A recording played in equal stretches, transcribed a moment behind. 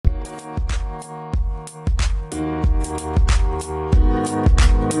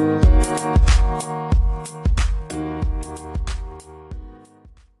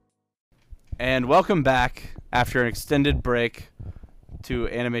And welcome back after an extended break to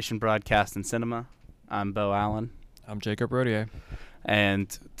Animation Broadcast and Cinema. I'm Bo Allen. I'm Jacob Rodier.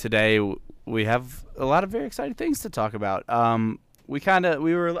 And today we have a lot of very exciting things to talk about. I think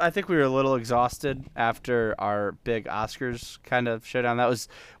we were a little exhausted after our big Oscars kind of showdown.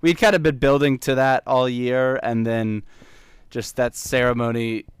 We'd kind of been building to that all year, and then just that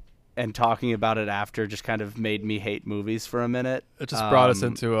ceremony and talking about it after just kind of made me hate movies for a minute. It just brought us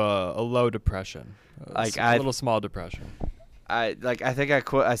into a low depression, a little small depression. I think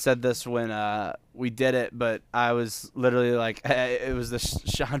I said this when we did it, but I was literally like, it was the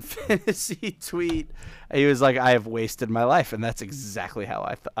Sean Fantasy tweet. He was like, I have wasted my life, and that's exactly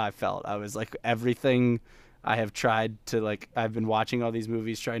how I felt. I was like, everything I have tried to, I've been watching all these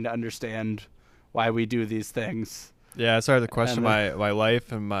movies trying to understand why we do these things. Yeah, I started to question my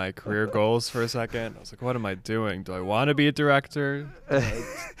life and my career goals for a second. I was like, what am I doing? Do I want to be a director?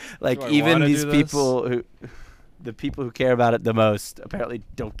 Even these people the people who care about it the most apparently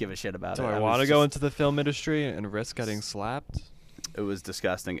don't give a shit about it. Do I want to go into the film industry and risk getting slapped? It was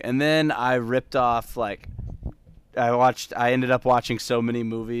disgusting. And then I ripped off, I ended up watching so many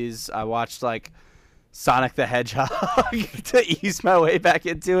movies. I watched, Sonic the Hedgehog to ease my way back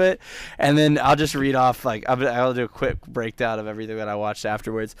into it. And then I'll just read off, I'll do a quick breakdown of everything that I watched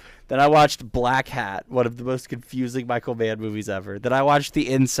afterwards. Then I watched Black Hat, one of the most confusing Michael Mann movies ever. Then I watched The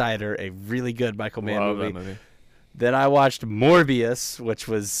Insider, a really good Michael Mann movie. That movie. Then I watched Morbius, which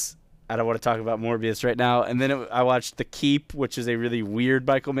was, I don't want to talk about Morbius right now. And then I watched The Keep, which is a really weird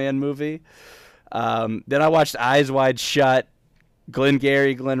Michael Mann movie. Then I watched Eyes Wide Shut,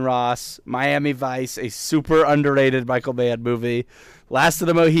 Glengarry Glen Ross, Miami Vice, a super underrated Michael Mann movie, Last of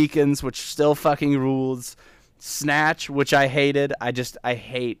the Mohicans, which still fucking rules, Snatch, which I hated. I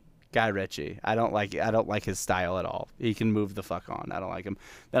hate Guy Ritchie. I don't like his style at all. He can move the fuck on. I don't like him.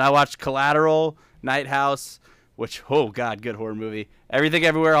 Then I watched Collateral, Night House, which, oh god, good horror movie. Everything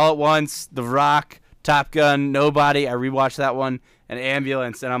Everywhere All at Once, The Rock, Top Gun, Nobody. I rewatched that one, and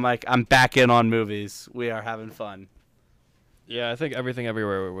Ambulance, and I'm like, I'm back in on movies. We are having fun. Yeah, I think Everything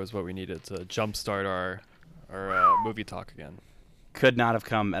Everywhere was what we needed to jumpstart our movie talk again. Could not have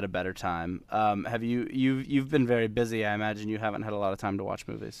come at a better time. Have you've been very busy. I imagine you haven't had a lot of time to watch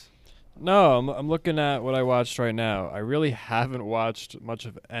movies. No, I'm looking at what I watched right now. I really haven't watched much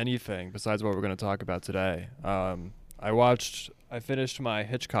of anything besides what we're going to talk about today. I finished my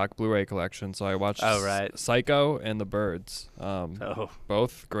Hitchcock Blu-ray collection, so I watched Psycho and The Birds.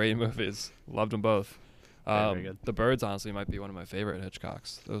 Both great movies. Loved them both. Very good. The Birds, honestly, might be one of my favorite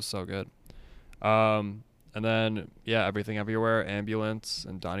Hitchcocks. It was so good. And then, Everything Everywhere, Ambulance,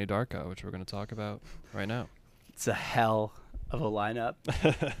 and Donnie Darko, which we're going to talk about right now. It's a hell of a lineup.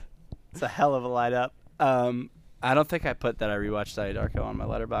 It's a hell of a lineup. I don't think I put that I rewatched Donnie Darko on my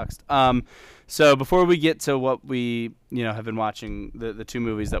Letterboxd. So before we get to what we have been watching, the two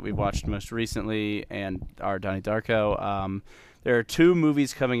movies that we've watched most recently and our Donnie Darko, there are two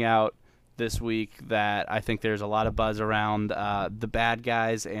movies coming out this week that I think there's a lot of buzz around, The Bad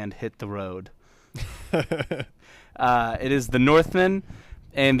Guys and Hit the Road. It is The Northman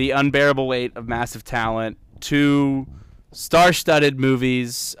and The Unbearable Weight of Massive Talent, two star-studded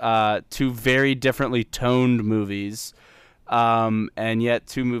movies, two very differently toned movies, and yet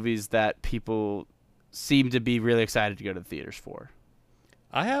two movies that people seem to be really excited to go to the theaters for.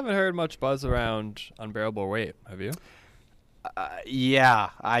 I haven't heard much buzz around Unbearable Weight. Have you?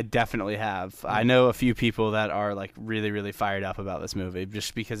 Yeah, I definitely have. I know a few people that are really, really fired up about this movie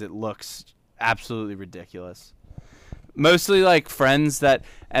just because it looks absolutely ridiculous. Mostly friends that,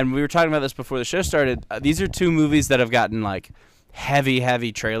 and we were talking about this before the show started, these are two movies that have gotten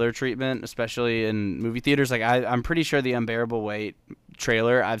heavy trailer treatment, especially in movie theaters. I'm pretty sure the Unbearable Weight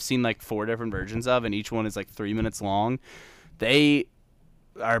trailer I've seen 4 different versions of, and each one is 3 minutes long. They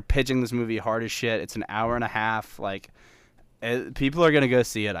are pitching this movie hard as shit. It's an hour and a half. People are gonna go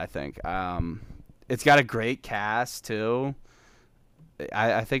see it, I think. It's got a great cast too.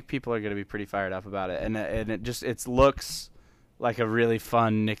 I think people are going to be pretty fired up about it, and it looks like a really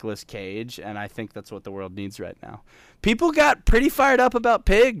fun Nicolas Cage, and I think that's what the world needs right now. People got pretty fired up about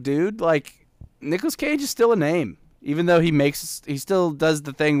Pig, dude. Nicolas Cage is still a name, even though he still does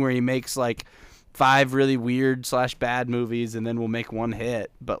the thing where he makes 5 really weird / bad movies, and then will make one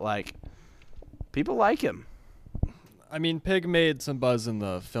hit. But people like him. I mean, Pig made some buzz in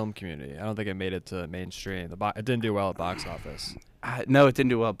the film community. I don't think it made it to mainstream. It didn't do well at box office. No, it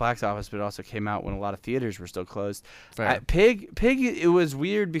didn't do well at box office, but it also came out when a lot of theaters were still closed. Fair. Pig, it was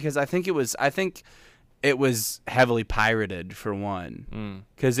weird because I think it was heavily pirated for one,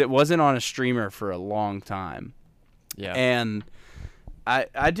 because it wasn't on a streamer for a long time. Yeah. And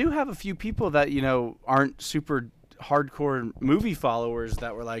I do have a few people that aren't super hardcore movie followers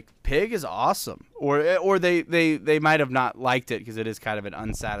that were like, Pig is awesome, or they might have not liked it because it is kind of an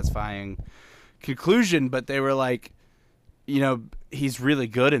unsatisfying conclusion, but they were like, he's really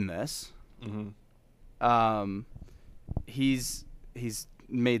good in this. He's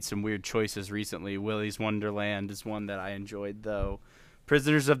made some weird choices recently. Willy's Wonderland is one that I enjoyed, though.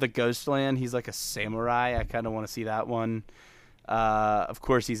 Prisoners of the Ghostland, he's like a samurai. I kind of want to see that one. Of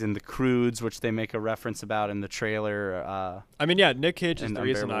course, he's in The Croods, which they make a reference about in the trailer. I mean, yeah, Nick Cage is the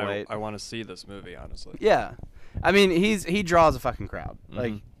reason Unbearable Weight. I want to see this movie, honestly. Yeah. I mean, he draws a fucking crowd.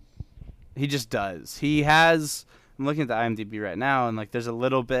 Like, he just does. I'm looking at the IMDb right now, and like, there's a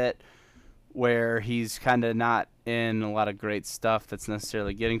little bit where he's kind of not in a lot of great stuff that's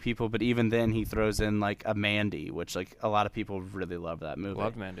necessarily getting people, but even then he throws in like a Mandy, which like a lot of people really love that movie.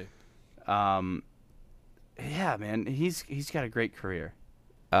 Loved Mandy. Yeah, man, he's got a great career.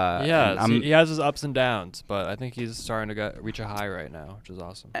 He has his ups and downs, but I think he's starting to reach a high right now, which is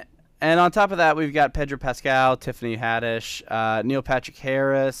awesome. And on top of that, we've got Pedro Pascal, Tiffany Haddish, Neil Patrick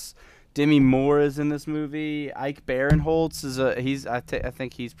Harris, Demi Moore is in this movie. Ike Barinholtz is I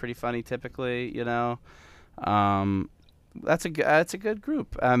think he's pretty funny typically, That's a good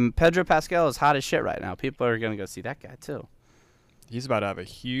group. Pedro Pascal is hot as shit right now. People are gonna go see that guy too. He's about to have a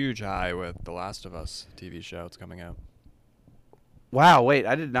huge high with The Last of Us TV show. It's coming out. Wow, wait,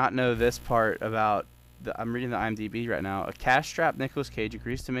 I did not know this part about I'm reading the IMDb right now. A cash-strapped Nicolas Cage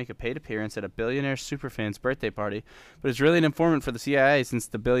agrees to make a paid appearance at a billionaire superfan's birthday party, but is really an informant for the CIA since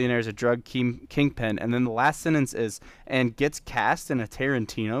the billionaire is a drug kingpin. And then the last sentence is, and gets cast in a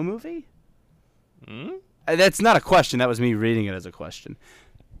Tarantino movie? That's not a question. That was me reading it as a question.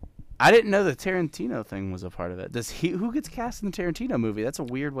 I didn't know the Tarantino thing was a part of it. Who gets cast in the Tarantino movie? That's a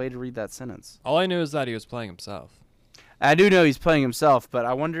weird way to read that sentence. All I knew is that he was playing himself. I do know he's playing himself, but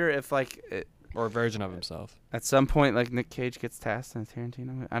I wonder if or a version of himself. At some point, like, Nick Cage gets cast in a Tarantino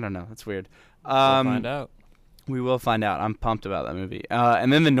movie. I don't know. That's weird. We'll find out. We will find out. I'm pumped about that movie.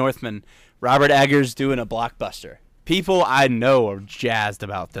 And then The Northman. Robert Eggers doing a blockbuster. People I know are jazzed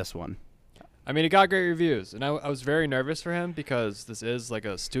about this one. I mean, it got great reviews, and I was very nervous for him because this is like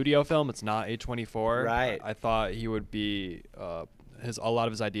a studio film. It's not A24. Right. I thought he would be a lot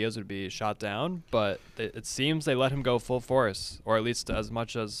of his ideas would be shot down, but it seems they let him go full force, or at least as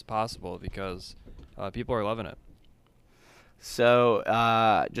much as possible, because people are loving it. So,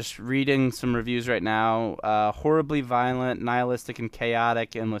 just reading some reviews right now. Horribly violent, nihilistic, and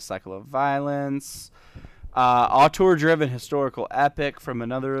chaotic, endless cycle of violence. Auteur-driven historical epic from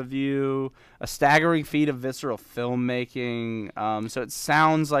another review. A staggering feat of visceral filmmaking. So it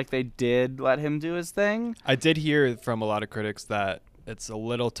sounds like they did let him do his thing. I did hear from a lot of critics that it's a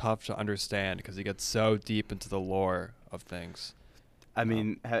little tough to understand because he gets so deep into the lore of things. I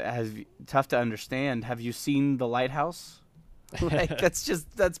mean, tough to understand. Have you seen The Lighthouse? Like,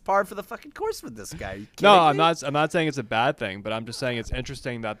 that's par for the fucking course with this guy. No, I'm not saying it's a bad thing, but I'm just saying it's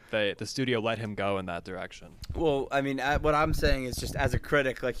interesting that the studio let him go in that direction. Well, I mean, what I'm saying is just as a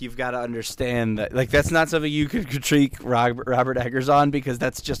critic, like, you've got to understand that, like, that's not something you could critique Robert Eggers on, because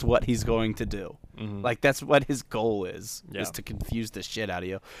that's just what he's going to do. Mm-hmm. Like, that's what his goal is to confuse the shit out of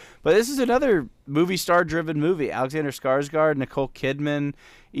you. But this is another movie star-driven movie. Alexander Skarsgård, Nicole Kidman,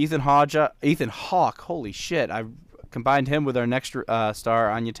 Ethan Hawke. Holy shit! I combined him with our next star,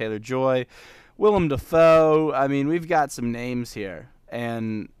 Anya Taylor-Joy, Willem Dafoe. I mean, we've got some names here,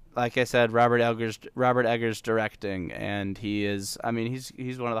 and like I said, Robert Eggers directing, and he's one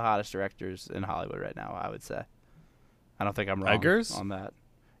of the hottest directors in Hollywood right now, I would say. I don't think I'm wrong on that.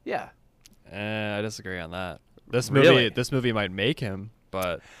 Yeah. I disagree on that. This movie might make him,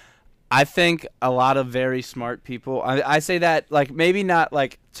 but I think a lot of very smart people, I say that, like, maybe not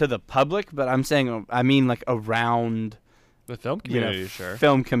like to the public, but I mean like around the film community, sure.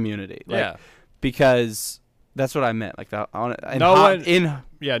 Film community. Like, yeah. Because that's what I meant. Like in Hollywood.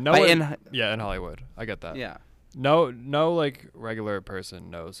 I get that. Yeah. No like regular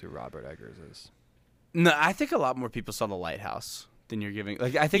person knows who Robert Eggers is. No, I think a lot more people saw The Lighthouse than you're giving.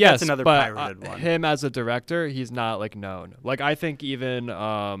 Like, I think that's another pirated one. Him as a director, he's not like known. Like, I think even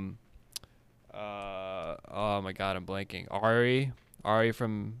oh my god, I'm blanking. Ari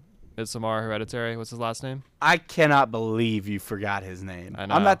from Midsommar Hereditary. What's his last name? I cannot believe you forgot his name. I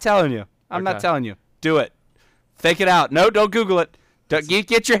know. I'm not telling you. I'm not telling you. Do it. Fake it out. No, don't Google it.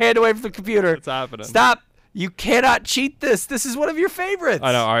 Get your hand away from the computer. It's happening. Stop. You cannot cheat this. This is one of your favorites.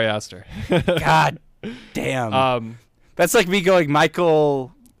 I know, Ari Aster. God damn. That's like me going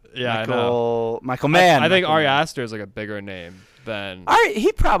Michael. Yeah, I know. Michael Mann. I think Ari Aster is like a bigger name than.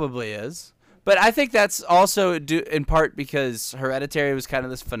 He probably is. But I think that's also in part because Hereditary was kind of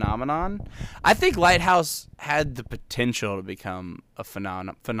this phenomenon. I think Lighthouse had the potential to become a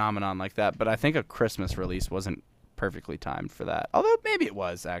phenomenon like that, but I think a Christmas release wasn't perfectly timed for that. Although maybe it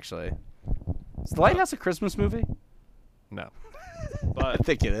was, actually. Is The Lighthouse a Christmas movie? No. I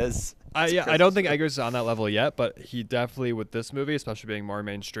think it is. I don't think Eggers is on that level yet, but he definitely, with this movie, especially being more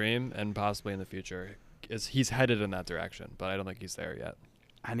mainstream and possibly in the future, he's headed in that direction, but I don't think he's there yet.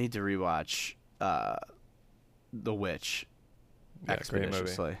 I need to rewatch The Witch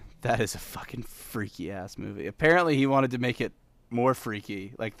expeditiously. Great movie. That is a fucking freaky ass movie. Apparently, he wanted to make it more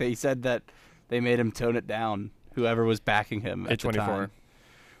freaky. Like they said that they made him tone it down. Whoever was backing him at the time.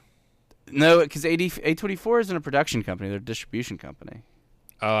 No, because A24 isn't a production company; they're a distribution company.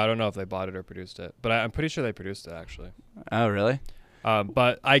 Oh, I don't know if they bought it or produced it, but I'm pretty sure they produced it actually. Oh, really?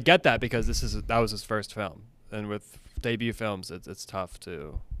 But I get that because that was his first film, and with debut films, it's tough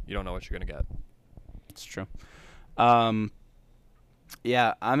to, you don't know what you're gonna get. It's true.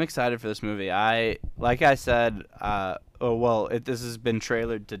 Yeah, I'm excited for this movie. Like I said, this has been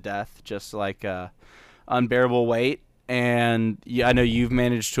trailered to death, just like Unbearable Weight, and I know you've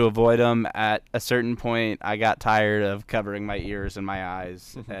managed to avoid them. At a certain point, I got tired of covering my ears and my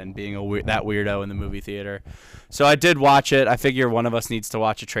eyes and being that weirdo in the movie theater. So I did watch it. I figure one of us needs to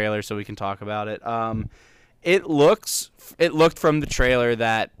watch a trailer so we can talk about it. It looked from the trailer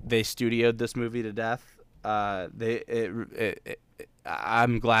that they studioed this movie to death.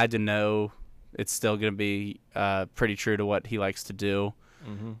 I'm glad to know it's still going to be pretty true to what he likes to do.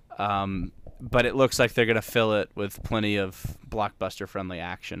 Mm-hmm. But it looks like they're going to fill it with plenty of blockbuster-friendly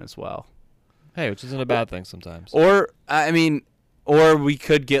action as well. Hey, which isn't a bad thing sometimes. Or we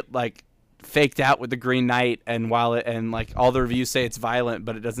could get like faked out with the Green Knight, and like all the reviews say it's violent,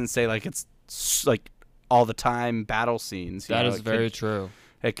 but it doesn't say like it's like all the time battle scenes. That is very true.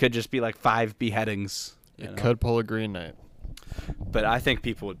 It could just be like 5 beheadings. It could pull a Green Knight. But I think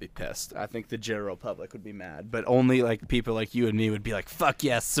people would be pissed. I think the general public would be mad. But only like people like you and me would be like, "Fuck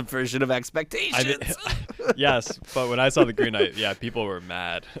yes, subversion of expectations." Yes, but when I saw the Green Knight, yeah, people were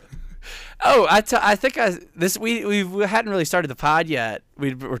mad. Oh, I think we hadn't really started the pod yet.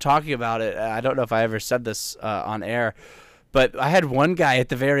 We were talking about it. I don't know if I ever said this on air, but I had one guy at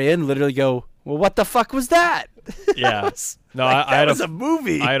the very end literally go, "Well, what the fuck was that?" Yeah. No, like, that was a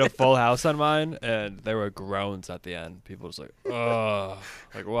movie. I had a full house on mine, and there were groans at the end. People just like, "Oh,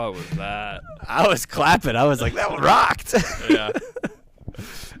 like what was that?" I was clapping. I was like, "That rocked." Yeah.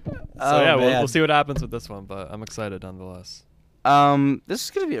 We'll see what happens with this one, but I'm excited nonetheless. This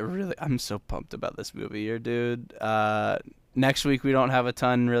is gonna be I'm so pumped about this movie here, dude. Next week we don't have a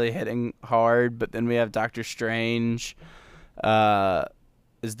ton really hitting hard, but then we have Doctor Strange.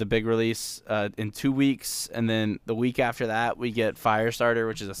 Is the big release in 2 weeks, and then the week after that we get Firestarter,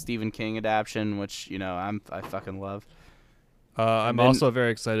 which is a Stephen King adaptation, which I fucking love. I'm also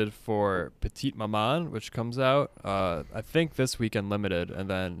very excited for Petite Maman, which comes out I think this weekend limited, and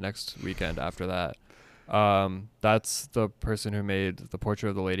then next weekend after that. That's the person who made The Portrait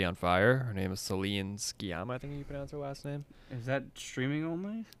of the Lady on Fire. Her name is Celine Sciamma, I think you pronounce her last name. Is that streaming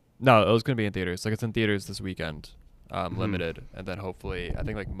only? No, it was going to be in theaters. Like, it's in theaters this weekend. Limited, and then hopefully I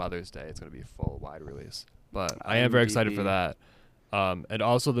think like Mother's Day it's going to be a full wide release, but I am very excited for that. And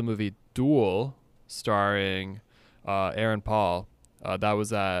also the movie Duel starring Aaron Paul, that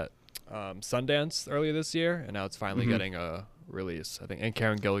was at Sundance earlier this year, and now it's finally getting a release, I think, and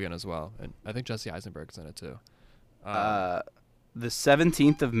Karen Gilligan as well, and I think Jesse Eisenberg's in it too. The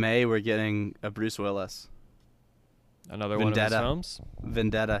 17th of May we're getting a Bruce Willis, another one of his films.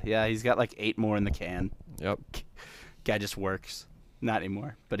 Vendetta, yeah, he's got like 8 more in the can. Yep. Guy just works. Not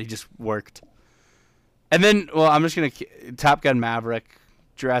anymore, but he just worked. And then, I'm just going to... Top Gun Maverick,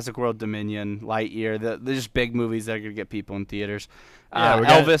 Jurassic World Dominion, Lightyear. They're just big movies that are going to get people in theaters. Yeah,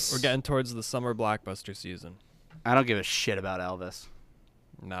 Elvis. We're getting towards the summer blockbuster season. I don't give a shit about Elvis.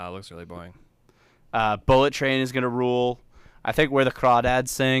 Nah, it looks really boring. Bullet Train is going to rule. I think Where the Crawdads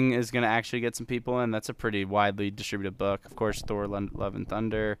Sing is going to actually get some people in. That's a pretty widely distributed book. Of course, Thor, Love and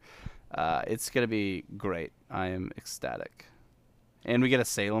Thunder. It's going to be great. I am ecstatic. And we get a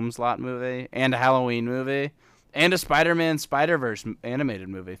Salem's Lot movie, and a Halloween movie, and a Spider-Man Spider-Verse animated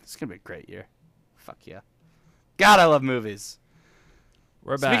movie. It's going to be a great year. Fuck yeah. God, I love movies.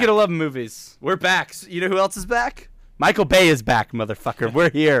 We're back. Speaking of love movies, we're back. You know who else is back? Michael Bay is back, motherfucker.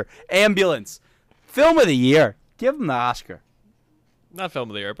 We're here. Ambulance. Film of the year. Give him the Oscar. Not film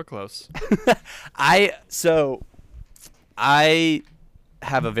of the year, but close. I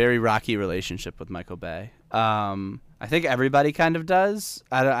have a very rocky relationship with Michael Bay. I think everybody kind of does.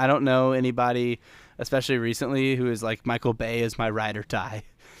 I don't know anybody, especially recently, who is like, Michael Bay is my ride or die.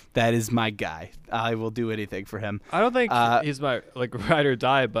 that is my guy. I will do anything for him. I don't think he's my ride or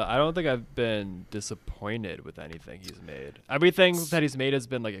die, but I don't think I've been disappointed with anything he's made. Everything that he's made has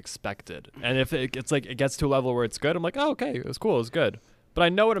been expected, and if it gets to a level where it's good, I'm like, oh, okay, it was cool, it was good. But I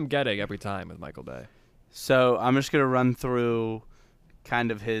know what I'm getting every time with Michael Bay. So I'm just gonna run through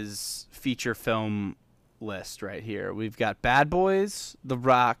kind of his feature film list right here. We've got Bad Boys, The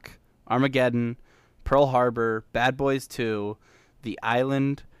Rock, Armageddon, Pearl Harbor, Bad Boys 2, The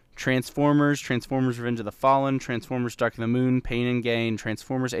Island, Transformers, Transformers Revenge of the Fallen, Transformers Dark of the Moon, Pain and Gain,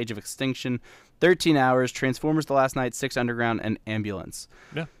 Transformers Age of Extinction, 13 Hours, Transformers The Last Night, Six Underground, and Ambulance.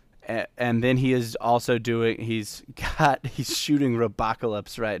 Yeah. And then he is also he's shooting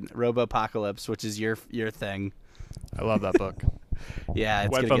Robocalypse, right? Robopocalypse, which is your thing. I love that book. Yeah,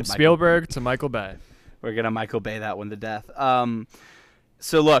 it's went from Spielberg to Michael Bay. We're gonna Michael Bay that one to death.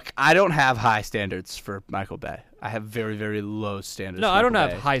 So look, I don't have high standards for Michael Bay. I have very, very low standards. No, for I don't Michael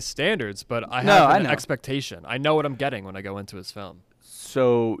have Bay. high standards, but I have an know. expectation. I know what I'm getting when I go into his film.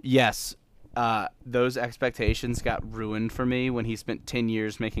 So yes, those expectations got ruined for me when he spent 10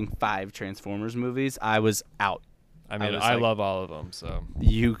 years making 5 Transformers movies. I was out. I mean, I love all of them, so.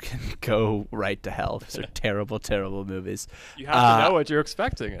 You can go right to hell. Those are terrible, terrible movies. You have to know what you're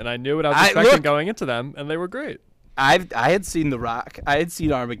expecting, and I knew what I was expecting going into them, and they were great. I had seen The Rock. I had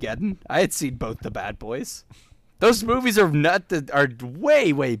seen Armageddon. I had seen both the Bad Boys. Those movies are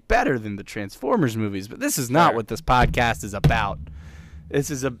way, way better than the Transformers movies, but this is not what this podcast is about. This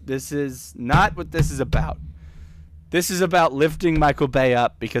is not what this is about. This is about lifting Michael Bay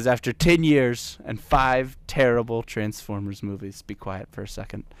up because after 10 years and 5 terrible Transformers movies, be quiet for a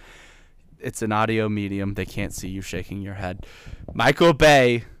second. It's an audio medium. They can't see you shaking your head. Michael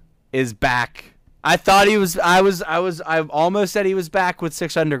Bay is back. I thought he was I almost said he was back with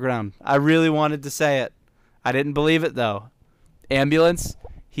Six Underground. I really wanted to say it. I didn't believe it though. Ambulance,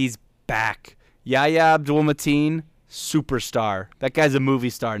 he's back. Yahya Abdul-Mateen, superstar. That guy's a movie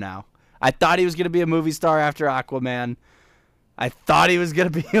star now. I thought he was going to be a movie star after Aquaman. I thought he was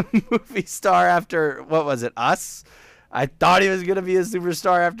going to be a movie star after, what was it, Us? I thought he was going to be a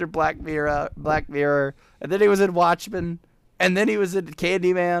superstar after Black Mirror. And then he was in Watchmen. And then he was in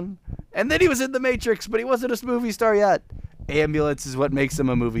Candyman. And then he was in The Matrix, but he wasn't a movie star yet. Ambulance is what makes him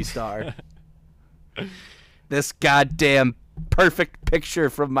a movie star. This goddamn perfect picture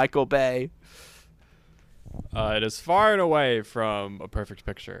from Michael Bay. It is far and away from a perfect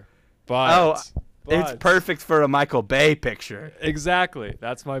picture. But it's perfect for a Michael Bay picture. Exactly.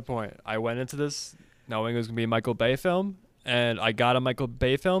 That's my point. I went into this knowing it was going to be a Michael Bay film, and I got a Michael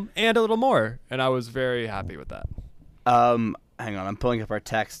Bay film and a little more, and I was very happy with that. Hang on. I'm pulling up our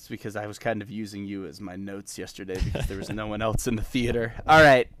texts because I was kind of using you as my notes yesterday because there was no one else in the theater. All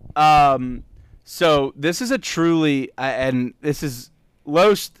right. So this is a truly and this is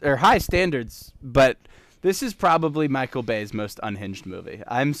high standards, but this is probably Michael Bay's most unhinged movie.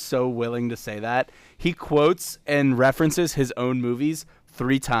 I'm so willing to say that. He quotes and references his own movies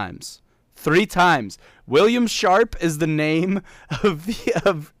 3 times. 3 times. William Sharp is the name of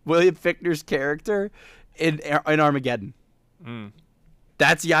William Fichtner's character in Armageddon. Mm.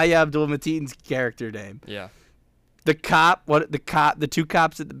 That's Yahya Abdul-Mateen's character name. Yeah. The 2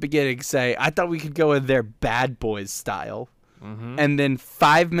 cops at the beginning say, "I thought we could go in there Bad Boys style." Mm-hmm. And then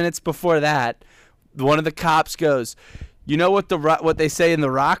 5 minutes before that, one of the cops goes, "You know what what they say in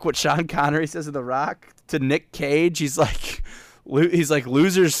The Rock? What Sean Connery says in The Rock to Nick Cage? He's like,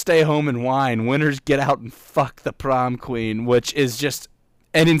 losers stay home and whine, winners get out and fuck the prom queen," which is just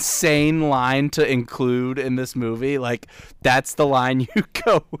an insane line to include in this movie. Like, that's the line you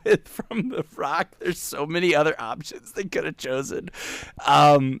go with from The Rock. There's so many other options they could have chosen.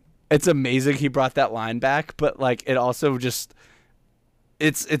 It's amazing he brought that line back, but like it also just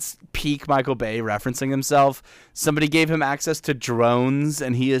it's peak Michael Bay referencing himself. Somebody gave him access to drones,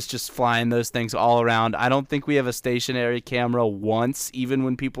 and he is just flying those things all around. I don't think we have a stationary camera once, even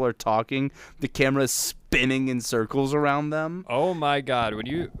when people are talking. The camera is spinning in circles around them. Oh my God!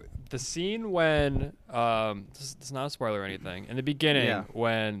 The scene when this is not a spoiler or anything. In the beginning,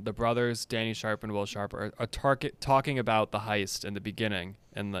 when the brothers Danny Sharp and Will Sharp are talking about the heist in the beginning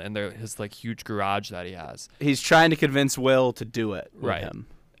in his like huge garage that he has. He's trying to convince Will to do it with him.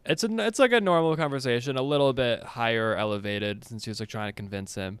 It's like a normal conversation, a little bit higher elevated since he was like trying to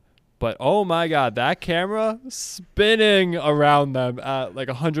convince him. But oh my God, that camera spinning around them at like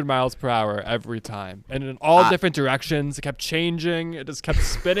 100 miles per hour every time. And in all different directions. It kept changing. It just kept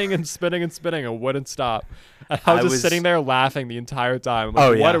spinning and spinning and spinning and wouldn't stop. And I was just sitting there laughing the entire time. I'm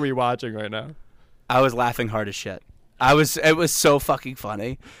like, what are we watching right now? I was laughing hard as shit. It was so fucking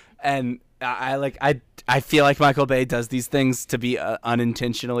funny. And I feel like Michael Bay does these things to be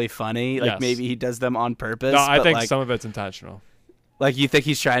unintentionally funny. Like Yes. maybe he does them on purpose. No, I but think like, some of it's intentional. like you think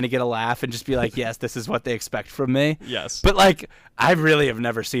he's trying to get a laugh and just be like, yes, this is what they expect from me. Yes. But like I really have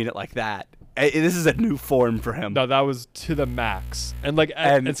never seen it like that. This is a new form for him. No, that was to the max. And like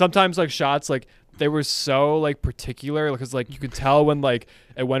And- and sometimes like shots like they were so like particular because like you could tell when like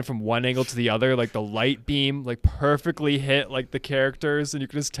it went from one angle to the other, like the light beam like perfectly hit like the characters, and you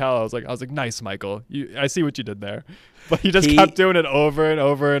could just tell. I was like, nice, Michael. I see what you did there. But he just kept doing it over and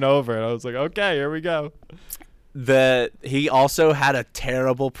over and over, and I was like, okay, here we go. He also had a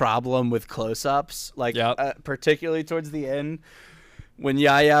terrible problem with close-ups, like Yep. particularly towards the end when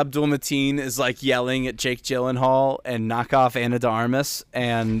Yahya Abdul-Mateen is like yelling at Jake Gyllenhaal and knock off Ana de Armas,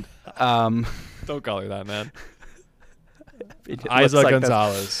 and Don't call her that, man. it Isa looks like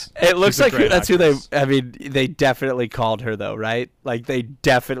Gonzalez. It looks She's a like great that's actress. who they. I mean, they definitely called her though, right? Like they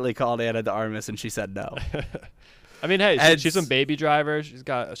definitely called Ana de Armas, and she said no. I mean, hey, And- she's from Baby Driver. She's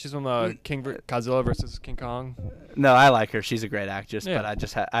from Godzilla versus King Kong. No, I like her. She's a great actress, Yeah. but I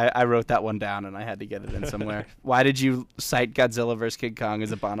just I wrote that one down and I had to get it in somewhere. Why did you cite Godzilla vs King Kong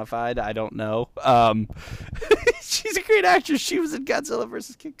as a bona fide? I don't know. She's a great actress. She was in Godzilla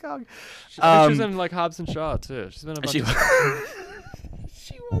vs King Kong. I think she's in like Hobbs and Shaw too. She's been in a bunch She, of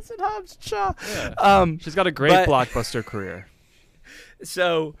she was in Hobbs and Shaw. Yeah. She's got a great but- blockbuster career.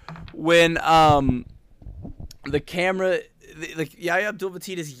 So when the camera, like Yahya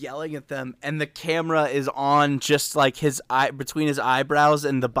Abdul-Mateen is yelling at them, and the camera is on just like his eye between his eyebrows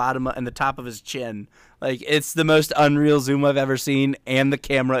and the bottom and the top of his chin. Like it's the most unreal zoom I've ever seen, and the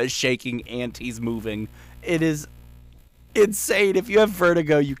camera is shaking and he's moving. It is insane. If you have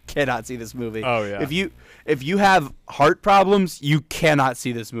vertigo, you cannot see this movie. Oh, yeah. If you have heart problems, you cannot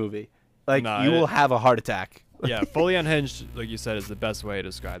see this movie. Like No, you will have a heart attack. Yeah, Fully Unhinged, like you said, is the best way to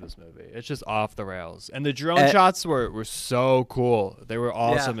describe this movie. It's just off the rails. And the drone shots were so cool. They were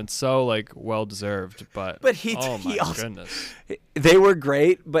awesome and so like well deserved. But he oh my also, goodness. They were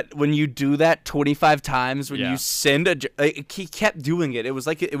great, but when you do that 25 times, when Yeah. you send he kept doing it. It was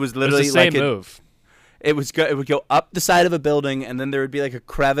like it was It was literally the same like move. it would go up the side of a building, and then there would be like a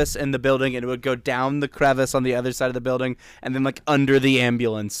crevice in the building, and it would go down the crevice on the other side of the building, and then like under the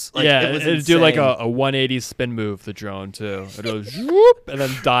ambulance. Like, Yeah, it was it'd do like insane. a 180 spin move, the drone too. It goes whoop and then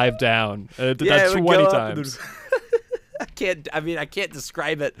dive down. And it did Yeah, that it would 20 go up and times. I can't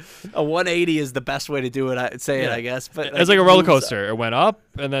describe it. A 180 is the best way to do it. I guess. But It's like a roller moves up. coaster. It went up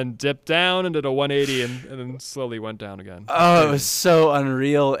and then dipped down and did a 180 and then slowly went down again. Oh, it was so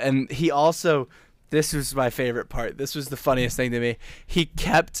unreal. And he also, this was my favorite part. This was the funniest thing to me. He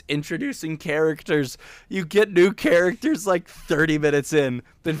kept introducing characters. You get new characters like 30 minutes in,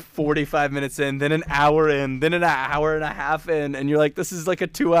 then 45 minutes in, then an hour in, then an hour and a half in. And you're like, this is like a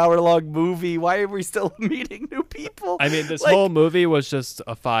 2-hour-long movie. Why are we still meeting new people? I mean, this Like- whole movie was just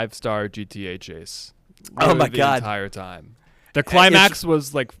a 5-star GTA chase. Oh Really my the God. entire time. The climax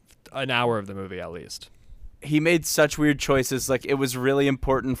was like an hour of the movie at least. He made such weird choices. Like it was really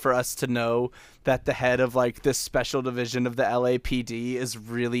important for us to know that the head of like this special division of the LAPD is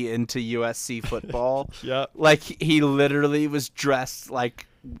really into USC football. Yeah. Like he literally was dressed like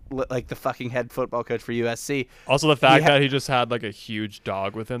the fucking head football coach for USC. Also, the fact He ha- that he just had like a huge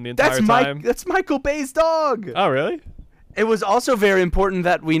dog with him the entire That's time. that's Michael Bay's dog. Oh, really? It was also very important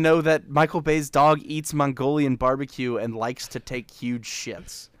that we know that Michael Bay's dog eats Mongolian barbecue and likes to take huge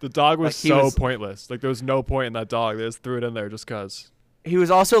shits. The dog was Like, he so was- pointless. Like there was no point in that dog. They just threw it in there just cause. He was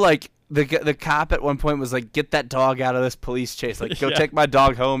also like the cop at one point was like, get that dog out of this police chase. Like, go Yeah. take my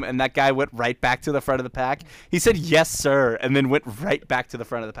dog home. And that guy went right back to the front of the pack. He said, yes, sir. And then went right back to the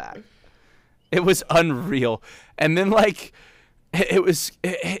front of the pack. It was unreal. And then like,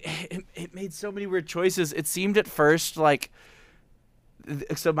 it made so many weird choices. It seemed at first like,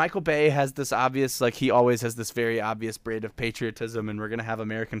 so Michael Bay has this obvious, like he always has this very obvious brand of patriotism, and we're gonna have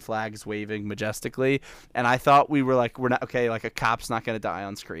American flags waving majestically. And I thought we're not okay. Like a cop's not gonna die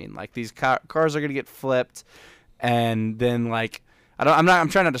on screen. Like these cars are gonna get flipped, and then like I'm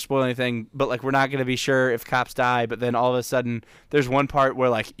trying not to spoil anything, but like we're not gonna be sure if cops die. But then all of a sudden, there's one part where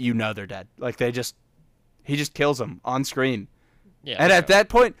like they're dead. Like he just kills them on screen. Yeah. And at that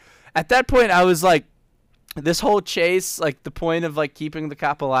point, I was like, this whole chase, like the point of like keeping the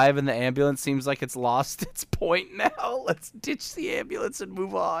cop alive in the ambulance seems like it's lost its point now. Let's ditch the ambulance and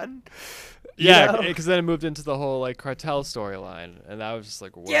move on. Yeah, You know? because then it moved into the whole like cartel storyline, and that was just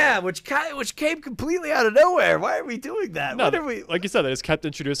like, whoa. Yeah, which came completely out of nowhere. Why are we doing that? No, What are we? like you said, they just kept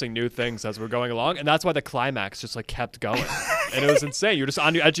introducing new things as we're going along, and that's why the climax just like kept going. and it was insane. You were just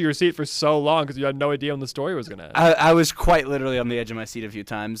on the edge of your seat for so long because you had no idea when the story was gonna end. I was quite literally on the edge of my seat a few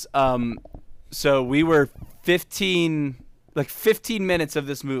times. So we were 15 minutes of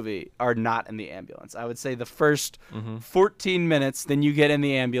this movie are not in the ambulance. I would say the first 14 minutes, then you get in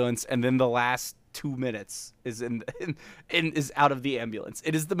the ambulance, and then the last 2 minutes is is out of the ambulance.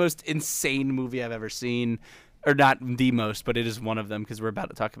 It is the most insane movie I've ever seen. Or not the most, but it is one of them because we're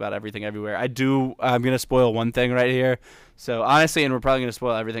about to talk about Everything Everywhere. I'm going to spoil one thing right here. So honestly, and we're probably going to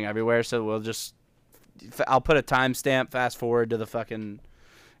spoil Everything Everywhere. So I'll put a timestamp, fast forward to the fucking,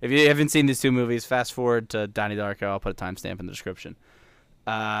 if you haven't seen these two movies, fast forward to Donnie Darko. I'll put a timestamp in the description.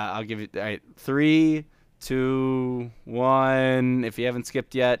 I'll give you, all right, 3, 2, 1. If you haven't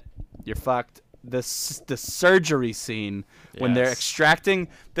skipped yet, you're fucked. The surgery scene when they're extracting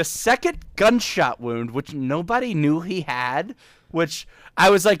the second gunshot wound, which nobody knew he had, which I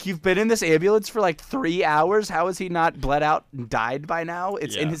was like, you've been in this ambulance for like 3 hours. How is he not bled out and died by now?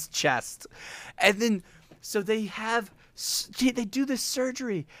 It's in his chest. And then, so they do this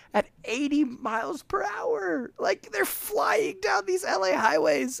surgery at 80 miles per hour. Like they're flying down these LA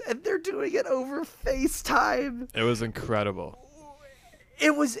highways and they're doing it over FaceTime. It was incredible.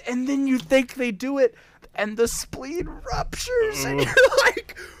 It was, and then you think they do it, and the spleen ruptures, and you're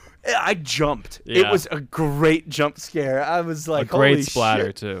like, I jumped. Yeah. It was a great jump scare. I was like, a great holy splatter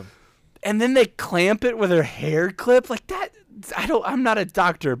shit. too. And then they clamp it with her hair clip like that. I'm not a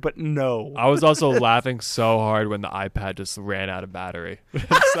doctor, but no. I was also laughing so hard when the iPad just ran out of battery.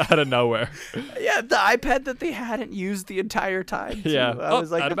 It's out of nowhere. Yeah, the iPad that they hadn't used the entire time. Too. Yeah. I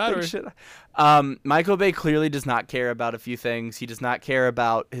was like, out of battery. Michael Bay clearly does not care about a few things. He does not care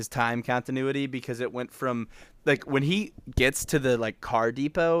about his time continuity because it went from like when he gets to the like car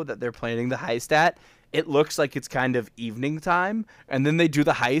depot that they're planning the heist at, it looks like it's kind of evening time, and then they do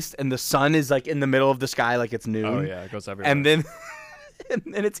the heist and the sun is like in the middle of the sky like it's noon. Oh yeah, it goes everywhere. And then and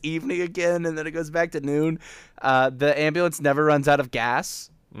then it's evening again, and then it goes back to noon. The ambulance never runs out of gas.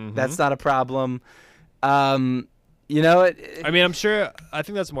 That's not a problem. You know, I mean, I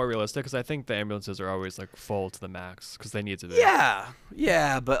think that's more realistic because I think the ambulances are always like full to the max because they need to be.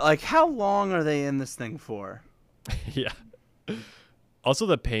 Yeah, but like, how long are they in this thing for? Yeah. Also,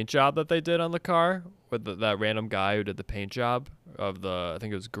 the paint job that they did on the car with that random guy who did the paint job of I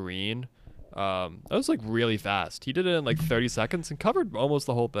think it was green. That was like really fast. He did it in like 30 seconds and covered almost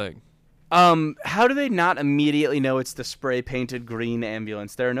the whole thing. How do they not immediately know it's the spray painted green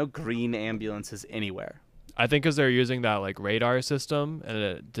ambulance? There are no green ambulances anywhere. I think because they're using that like radar system and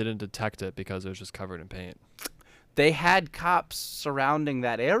it didn't detect it because it was just covered in paint. They had cops surrounding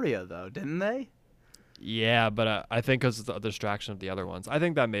that area though, didn't they? Yeah, but I think because of the distraction of the other ones, I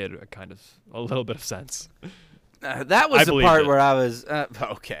think that made a little bit of sense. That was the part where I was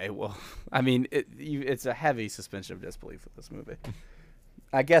okay. Well, I mean, it's a heavy suspension of disbelief with this movie.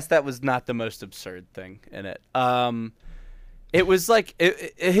 I guess that was not the most absurd thing in it. It was like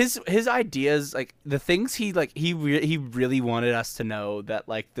his ideas, like the things he really wanted us to know that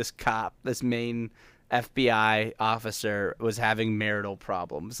like this main FBI officer was having marital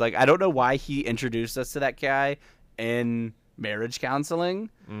problems. Like, I don't know why he introduced us to that guy in marriage counseling.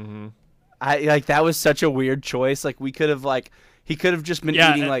 That was such a weird choice. Like, he could have just been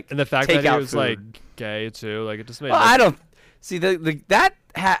eating like and the fact that he was food. like gay too. Like, it just made. Well, I don't see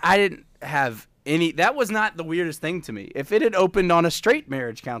I didn't have any. That was not the weirdest thing to me. If it had opened on a straight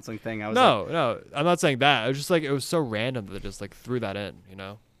marriage counseling thing, I was no. I'm not saying that. It was just like it was so random that they just like threw that in. You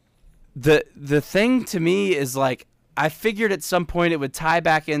know. The thing to me is like I figured at some point it would tie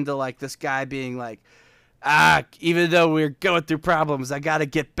back into like this guy being like, even though we're going through problems, I gotta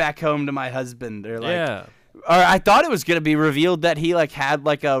get back home to my husband, or like, or I thought it was gonna be revealed that he like had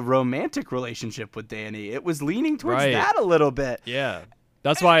like a romantic relationship with Danny. It was leaning towards that a little bit. Yeah,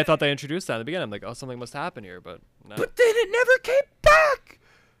 that's why I thought they introduced that in the beginning. I'm like, oh, something must happen here, but no. But then it never came back.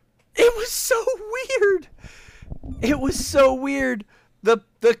 It was so weird. It was so weird.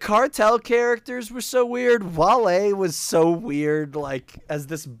 The cartel characters were so weird. Wale was so weird, like as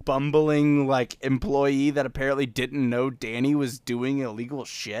this bumbling like employee that apparently didn't know Danny was doing illegal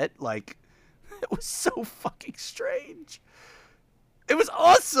shit. Like, it was so fucking strange. It was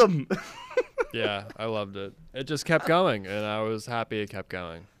awesome. Yeah, I loved it. It just kept going, and I was happy it kept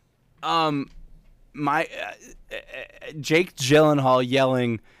going. Jake Gyllenhaal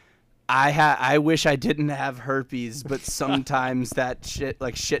yelling, I wish I didn't have herpes, but sometimes that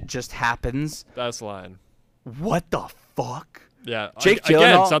shit just happens. Best line. What the fuck? Yeah. Jake Gyllenhaal,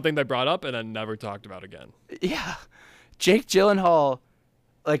 again, Gyllenhaal, something they brought up and then never talked about again. Yeah. Jake Gyllenhaal,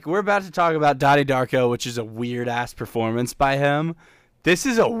 like, we're about to talk about Donnie Darko, which is a weird ass performance by him. This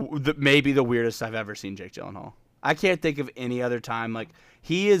is maybe the weirdest I've ever seen Jake Gyllenhaal. I can't think of any other time. Like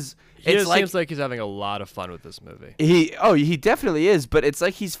he is. He It's just seems like he's having a lot of fun with this movie. he definitely is. But it's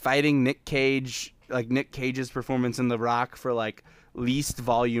like he's fighting Nick Cage, like Nick Cage's performance in The Rock for like least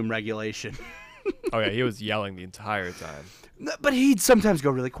volume regulation. Oh yeah, he was yelling the entire time. But he'd sometimes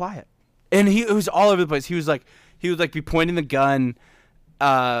go really quiet, and it was all over the place. He would like be pointing the gun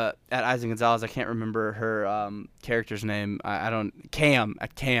at Isa Gonzalez. I can't remember her character's name. I don't Cam.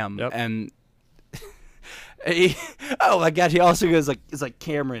 Yep. And oh my god, he also goes like, it's like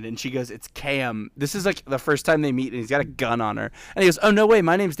Cameron, and she goes, it's Cam. This is like the first time they meet, and he's got a gun on her, and he goes, oh no way,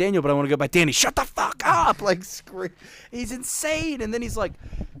 my name's Daniel, but I want to go by Danny. Shut the fuck up! Like he's insane. And then he's like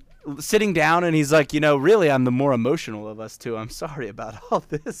sitting down, and he's like, really, I'm the more emotional of us two. I'm sorry about all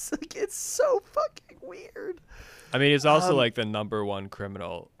this. Like, it's so fucking weird. I mean, he's also like the #1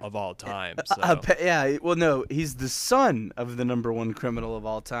 criminal of all time. So. Yeah, well, no, he's the son of the #1 criminal of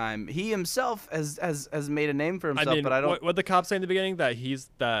all time. He himself has made a name for himself, I mean, but I don't. What the cops say in the beginning that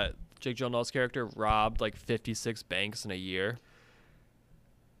Jake Gyllenhaal's character robbed like 56 banks in a year.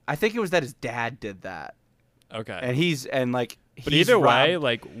 I think it was that his dad did that. Okay. But either way,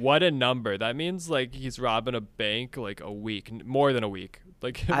 like, what a number. That means like he's robbing a bank like a week, more than a week.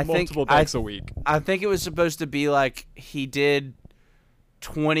 Like multiple banks a week. I think it was supposed to be like he did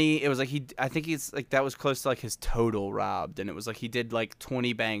 20. It was like I think he's like that was close to like his total robbed, and it was like he did like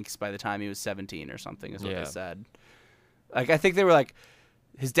 20 banks by the time he was 17 or something. Is what they said. Like I think they were like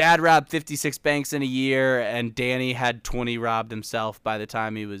his dad robbed 56 banks in a year, and Danny had 20 robbed himself by the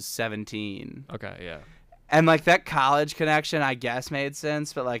time he was 17. Okay, yeah. And like that college connection, I guess made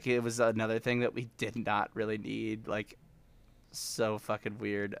sense, but like it was another thing that we did not really need. Like. So fucking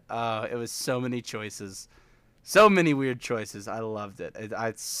weird. It was so many choices. So many weird choices. I loved it.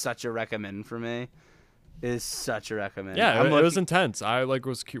 It's such a recommend for me. It is such a recommend. Yeah, it was intense. I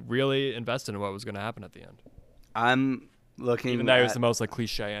was really invested in what was going to happen at the end. I'm looking Even though it was the most like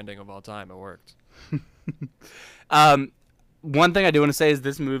cliche ending of all time, it worked. One thing I do want to say is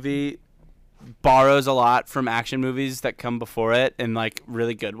this movie borrows a lot from action movies that come before it in like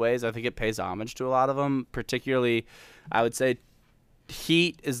really good ways. I think it pays homage to a lot of them, particularly I would say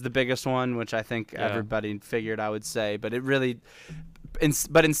Heat is the biggest one, which I think everybody figured I would say, but it really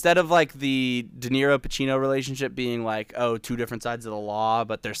but instead of like the De Niro Pacino relationship being like, oh, two different sides of the law,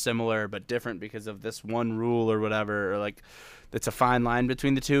 but they're similar but different because of this one rule or whatever, or like it's a fine line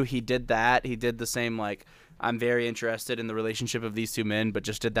between the two. He did that. He did the same like I'm very interested in the relationship of these two men, but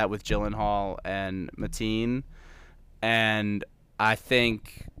just did that with Gyllenhaal and Mateen. And I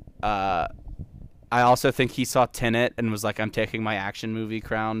think I also think he saw Tenet and was like, I'm taking my action movie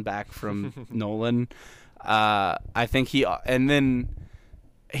crown back from Nolan. I think and then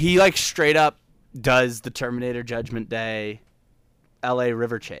he like straight up does the Terminator Judgment Day LA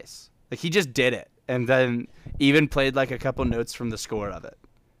River Chase. Like he just did it. And then even played like a couple notes from the score of it.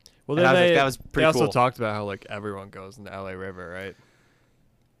 Well, then that was pretty they cool. also talked about how like everyone goes in the LA River, right?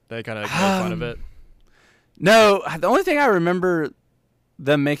 They kind of like, made fun of it. No, the only thing I remember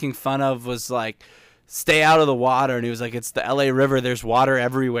them making fun of was like, stay out of the water, and he was like, it's the LA River, there's water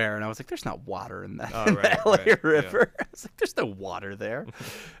everywhere, and I was like, there's not water in that the LA River. Yeah. I was like, there's no water there.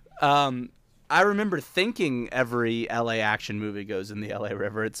 I remember thinking every LA action movie goes in the LA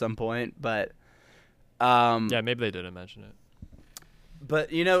River at some point, but yeah, maybe they didn't mention it. But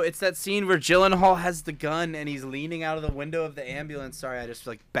it's that scene where Gyllenhaal has the gun and he's leaning out of the window of the ambulance. Sorry, I just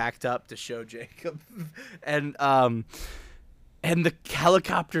like backed up to show Jacob, and the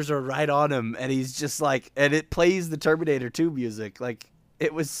helicopters are right on him, and he's just like, and it plays the Terminator 2 music. Like,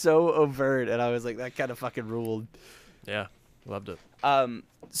 it was so overt, and I was like, that kind of fucking ruled. Yeah, loved it.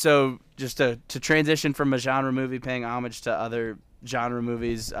 So just to transition from a genre movie paying homage to other genre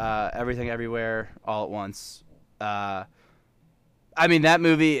movies, Everything Everywhere All at Once. I mean, that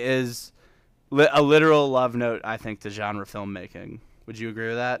movie is a literal love note, I think, to genre filmmaking. Would you agree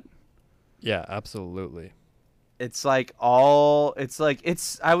with that? Yeah, absolutely. It's I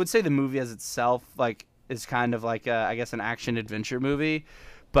would say the movie as itself, like, is kind of like I guess an action adventure movie,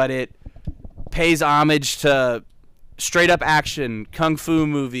 but it pays homage to straight up action, kung fu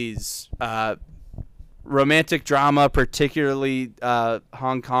movies, romantic drama, particularly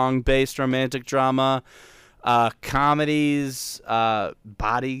Hong Kong based romantic drama, comedies,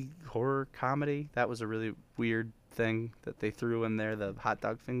 body horror comedy. That was a really weird thing that they threw in there, the hot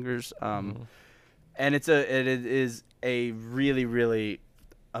dog fingers. And it is a really, really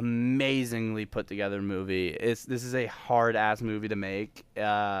amazingly put together movie. This is a hard ass movie to make.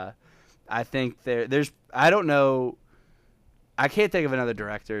 I think I don't know. I can't think of another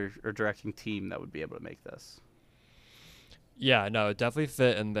director or directing team that would be able to make this. Yeah, no, it definitely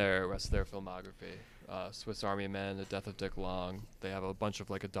fit in their rest of their filmography. Swiss Army Man, The Death of Dick Long. They have a bunch of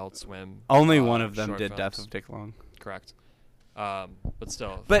like Adult Swim. Only one of them short did films. Death of Dick Long. Correct. But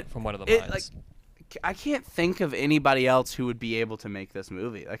still, But from one of the it, minds. like, I can't think of anybody else who would be able to make this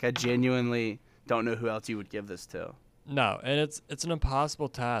movie. Like, I genuinely don't know who else you would give this to. No, and it's an impossible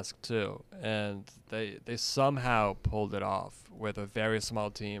task too, and they somehow pulled it off with a very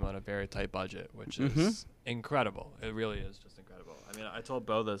small team on a very tight budget, which is incredible. It really is just incredible. I mean, I told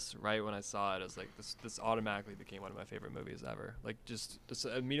Bo this right when I saw it. I was like, this automatically became one of my favorite movies ever. Like, just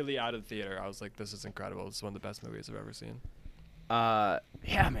immediately out of the theater, I was like, this is incredible. This is one of the best movies I've ever seen.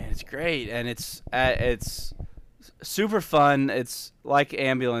 Yeah, man, it's great, and it's super fun. It's like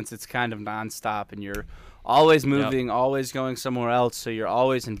Ambulance. It's kind of nonstop, and you're always moving, always going somewhere else, so you're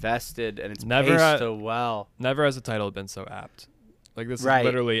always invested, and it's paced so well. Never has a title been so apt. Like, this is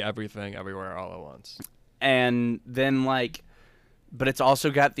literally everything, everywhere, all at once. And then, like, but it's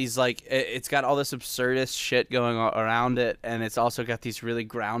also got these, like, it's got all this absurdist shit going around it, and it's also got these really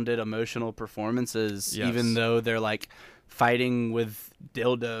grounded emotional performances, even though they're, like, fighting with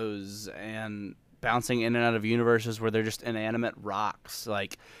dildos and bouncing in and out of universes where they're just inanimate rocks.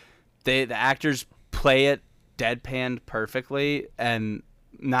 Like, the actors play it deadpanned perfectly, and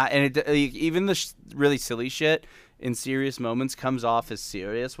even the really silly shit in serious moments comes off as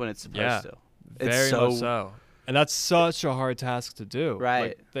serious when it's supposed to. Very much so. And that's such a hard task to do.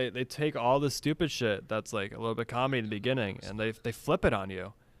 Right. Like, they take all the stupid shit that's like a little bit comedy in the beginning, and they flip it on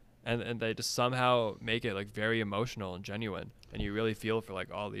you, and they just somehow make it like very emotional and genuine, and you really feel for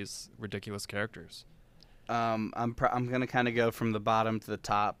like all these ridiculous characters. I'm gonna kind of go from the bottom to the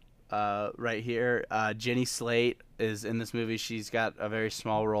top. Right here, Jenny Slate is in this movie. She's got a very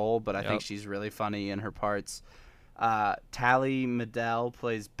small role, but I think she's really funny in her parts. Tally Medell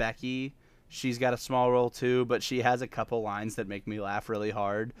plays Becky. She's got a small role too, but she has a couple lines that make me laugh really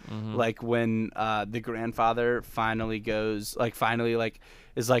hard. Like when the grandfather finally goes,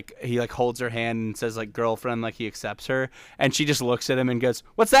 he holds her hand and says like girlfriend, like he accepts her, and she just looks at him and goes,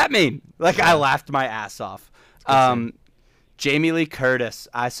 "What's that mean?" Like I laughed my ass off. Jamie Lee Curtis,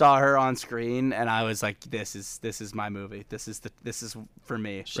 I saw her on screen and I was like, "This is my movie. This is for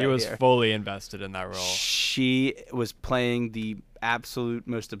me." She was fully invested in that role. She was playing the absolute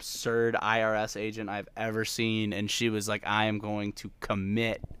most absurd IRS agent I've ever seen, and she was like, "I am going to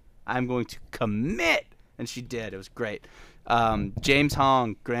commit. I'm going to commit," and she did. It was great. James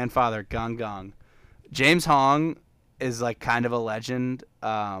Hong, grandfather, Gong Gong. James Hong is like kind of a legend.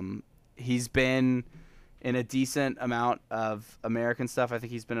 He's been in a decent amount of American stuff. I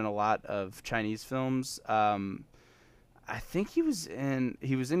think he's been in a lot of Chinese films. I think he was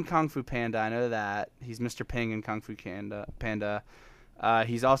in Kung Fu Panda. I know that. He's Mr. Ping in Kung Fu Panda.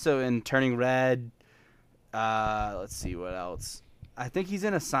 He's also in Turning Red. Let's see what else. I think he's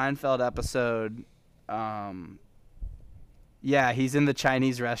in a Seinfeld episode. Yeah, he's in The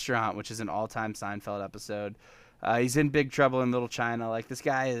Chinese Restaurant, which is an all-time Seinfeld episode. He's in Big Trouble in Little China. Like, this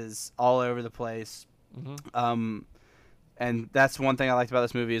guy is all over the place. And that's one thing I liked about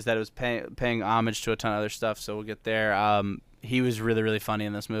this movie is that it was paying homage to a ton of other stuff, so we'll get there. He was really, really funny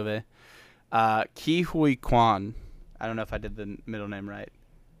in this movie. Ke Huy Quan. I don't know if I did the middle name right.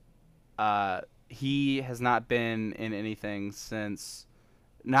 He has not been in anything since...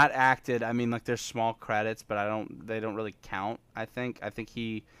 Not acted. I mean, like, there's small credits, but they don't really count, I think. I think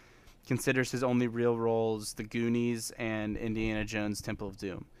he considers his only real roles The Goonies and Indiana Jones Temple of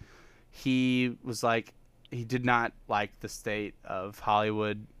Doom. He was like... He did not like the state of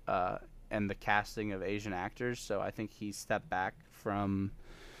Hollywood and the casting of Asian actors, so I think he stepped back from...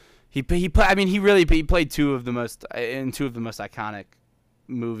 He played two of the most iconic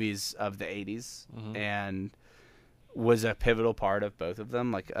movies of the 80s, and was a pivotal part of both of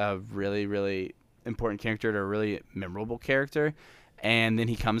them, like a really, really important character to a really memorable character. And then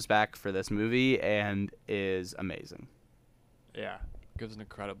he comes back for this movie and is amazing. Yeah, gives an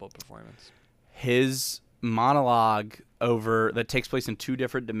incredible performance. His monologue that takes place in two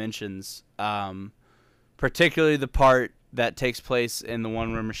different dimensions, particularly the part that takes place in the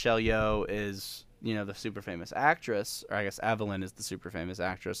one where Michelle Yeoh is, the super famous actress, or I guess Evelyn is the super famous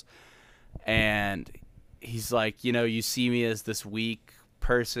actress, and he's like, you see me as this weak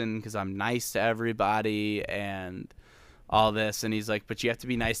person because I'm nice to everybody and all this, and he's like, but you have to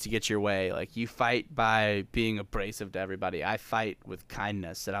be nice to get your way. Like, you fight by being abrasive to everybody. I fight with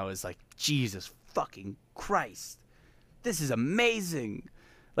kindness. And I was like, Jesus fucking Christ, this is amazing.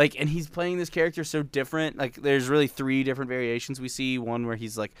 Like, and he's playing this character so different. Like, there's really three different variations we see. One where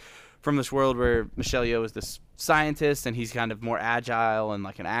he's like from this world where Michelle Yeoh is this scientist and he's kind of more agile and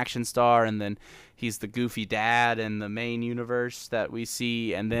like an action star, and then he's the goofy dad in the main universe that we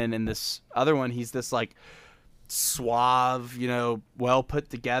see, and then in this other one he's this like suave, well put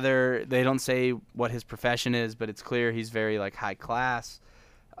together. They don't say what his profession is, but it's clear he's very like high class.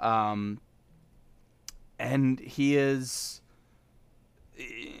 And he's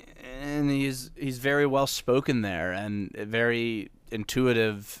very well spoken there and very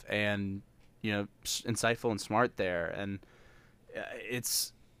intuitive and insightful and smart there, and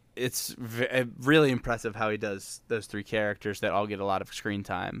it's really impressive how he does those three characters that all get a lot of screen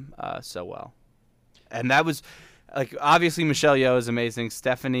time so well. And that was like, obviously Michelle Yeoh is amazing.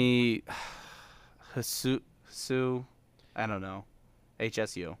 Stephanie Sue, I don't know,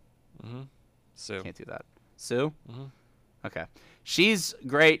 HSU. Sue. Can't do that. Sue? Mm-hmm. Okay. She's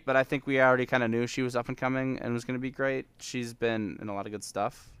great, but I think we already kind of knew she was up and coming and was going to be great. She's been in a lot of good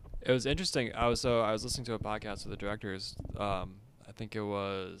stuff. It was interesting. I was listening to a podcast with the directors. I think it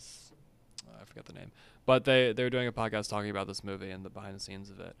was, I forget the name, but they were doing a podcast talking about this movie and the behind the scenes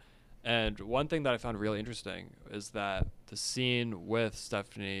of it. And one thing that I found really interesting is that the scene with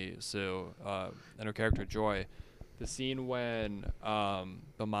Stephanie Sue and her character Joy, the scene when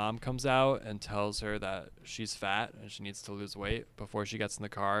the mom comes out and tells her that she's fat and she needs to lose weight before she gets in the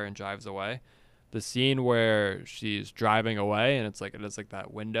car and drives away. The scene where she's driving away and it's like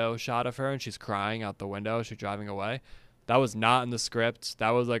that window shot of her and she's crying out the window, she's driving away. That was not in the script.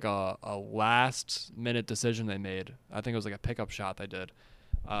 That was like a last minute decision they made. I think it was like a pickup shot they did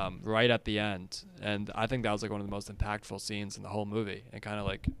right at the end. And I think that was like one of the most impactful scenes in the whole movie and kind of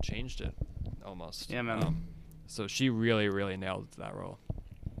like changed it almost. Yeah, man. So she really, really nailed that role.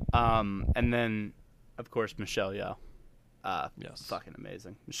 And then, of course, Michelle Yeoh. Yes. Fucking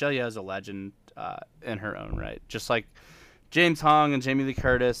amazing. Michelle Yeoh is a legend in her own right. Just like James Hong and Jamie Lee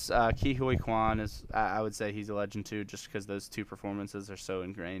Curtis, Ke Huy Quan is, I would say he's a legend too, just because those two performances are so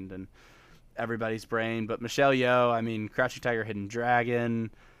ingrained in everybody's brain. But Michelle Yeoh, I mean, Crouching Tiger, Hidden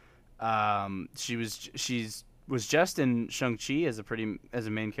Dragon. She was just in Shang-Chi as a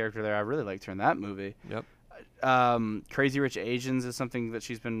main character there. I really liked her in that movie. Yep. Crazy Rich Asians is something that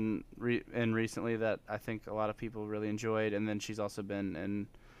she's been in recently that I think a lot of people really enjoyed, and then she's also been in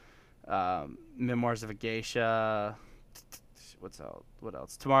Memoirs of a Geisha. What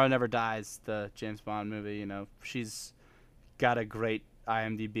else? Tomorrow Never Dies, the James Bond movie. She's got a great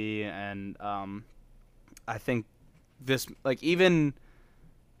IMDb, and I think this, like, even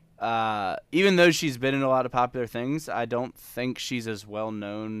though she's been in a lot of popular things, I don't think she's as well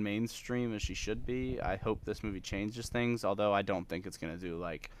known mainstream as she should be. I hope this movie changes things, although I don't think it's going to do,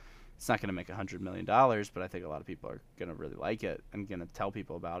 it's not going to make $100 million, but I think a lot of people are going to really like it and going to tell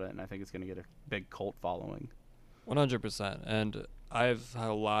people about it, and I think it's going to get a big cult following. 100%. And I've had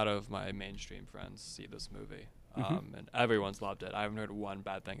a lot of my mainstream friends see this movie. And everyone's loved it. I haven't heard one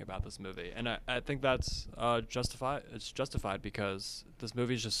bad thing about this movie, and I think that's justified. It's justified because this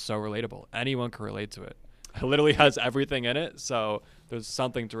movie is just so relatable. Anyone can relate to it. It literally has everything in it, so there's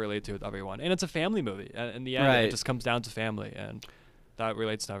something to relate to with everyone. And it's a family movie. And in the end, Right. It just comes down to family, and that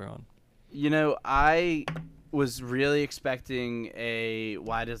relates to everyone. I was really expecting a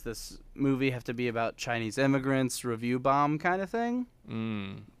why does this movie have to be about Chinese immigrants review bomb kind of thing.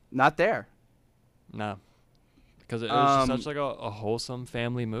 Not there. No. Because it was just such like a wholesome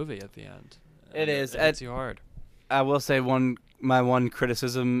family movie at the end. It is. It hits you hard. I will say my one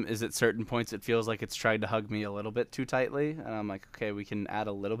criticism is at certain points it feels like it's trying to hug me a little bit too tightly, and I'm like, okay, we can add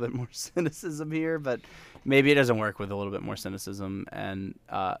a little bit more cynicism here, but maybe it doesn't work with a little bit more cynicism, and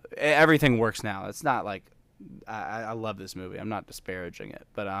everything works now. It's not like I love this movie. I'm not disparaging it,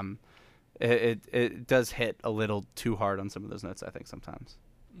 but it does hit a little too hard on some of those notes, I think, sometimes.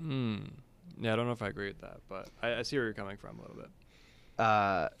 Yeah, I don't know if I agree with that, but I see where you're coming from a little bit.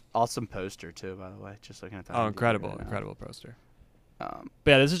 Awesome poster too, by the way. Just looking at that. Oh, incredible poster. But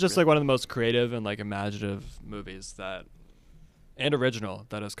yeah, this is just like one of the most creative and like imaginative movies and original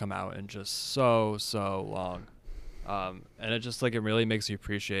that has come out in just so long. And it just like it really makes you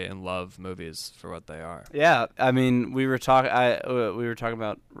appreciate and love movies for what they are. Yeah, I mean, we were talking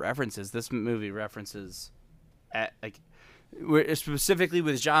about references. This movie references, specifically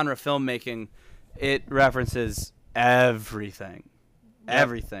with genre filmmaking, it references everything. Yep.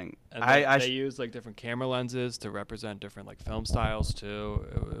 Everything. And they use like different camera lenses to represent different like film styles too.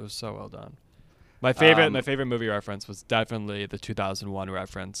 It was so well done. My favorite movie reference was definitely the 2001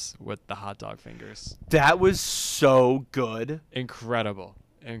 reference with the hot dog fingers. That was so good. Incredible.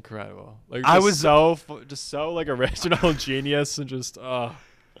 Like I was just so like original, genius, and just I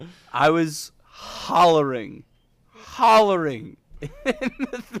was hollering in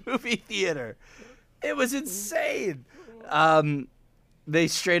the movie theater. It was insane. They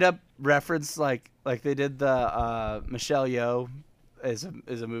straight up referenced like they did the Michelle Yeoh as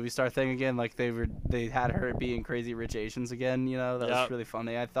a movie star thing again. Like they had her being Crazy Rich Asians again. You know, that was really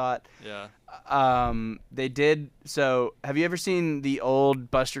funny, I thought. Yeah. They did. So have you ever seen the old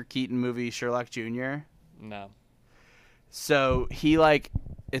Buster Keaton movie Sherlock Jr.? No. So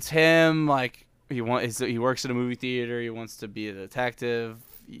it's him, like he works at a movie theater, he wants to be a detective,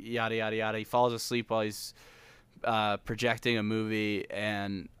 yada yada yada. He falls asleep while he's projecting a movie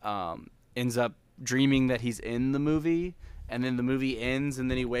and ends up dreaming that he's in the movie, and then the movie ends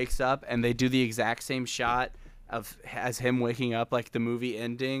and then he wakes up and they do the exact same shot as him waking up, like the movie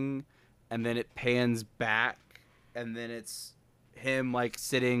ending, and then it pans back and then it's him like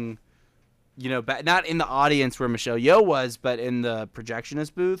sitting, you know, not in the audience where Michelle Yeoh was, but in the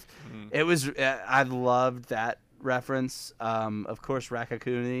projectionist booth. It was I loved that reference. Of course,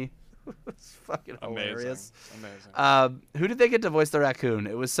 Raccacoonie. It's fucking hilarious. Amazing. Who did they get to voice the raccoon?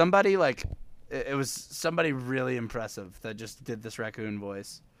 It was somebody really impressive that just did this raccoon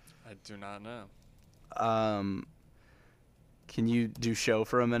voice. I do not know. Can you do show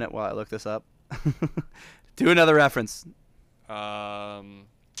for a minute while I look this up? Do another reference. I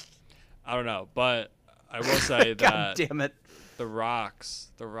don't know, but I will say God that damn it. the rock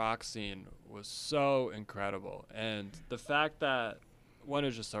scene was so incredible, and the fact that one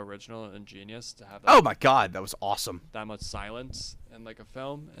is just so original and ingenious to have that, Oh my God, that was awesome. that much silence in like a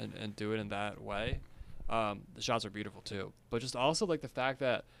film and do it in that way. The shots are beautiful too, but just also like the fact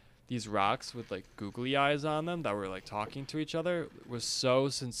that these rocks with like googly eyes on them that were like talking to each other was so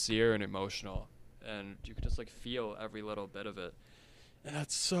sincere and emotional, and you could just like feel every little bit of it. And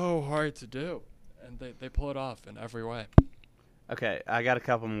that's so hard to do. And they pull it off in every way. Okay, I got a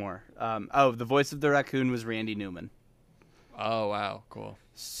couple more. The voice of the raccoon was Randy Newman. Oh, wow. Cool.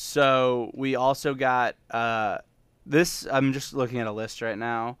 So we also got this. I'm just looking at a list right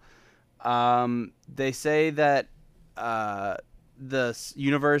now. They say that the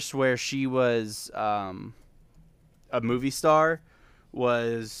universe where she was a movie star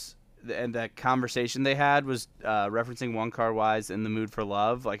was, and that conversation they had was referencing Wong Kar-wai's In the Mood for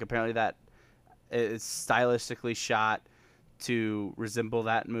Love. Like apparently that it's stylistically shot to resemble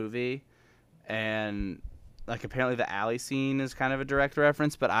that movie, and like apparently the alley scene is kind of a direct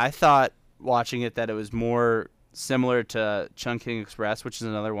reference. But I thought watching it that it was more similar to Chungking Express, which is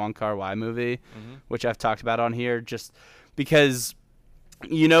another Wong Kar-wai movie, which I've talked about on here, just because,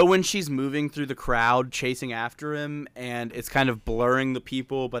 you know, when she's moving through the crowd chasing after him and it's kind of blurring the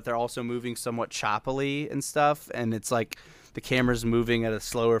people, but they're also moving somewhat choppily and stuff, and it's like the camera's moving at a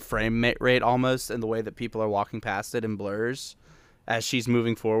slower frame rate almost, and the way that people are walking past it and blurs as she's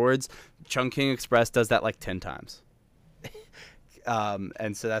moving forwards. Chungking Express does that like 10 times.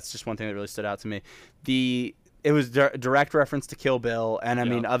 And so that's just one thing that really stood out to me. It was direct reference to Kill Bill, and I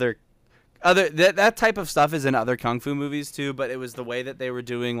mean other that type of stuff is in other kung fu movies too, but it was the way that they were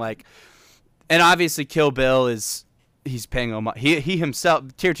doing, like, and obviously Kill Bill he's paying homage. He himself,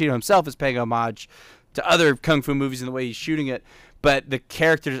 Tarantino himself, is paying homage to other kung fu movies in the way he's shooting it. But the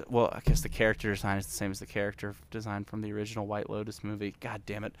character, well, I guess the character design is the same as the character design from the original White Lotus movie. God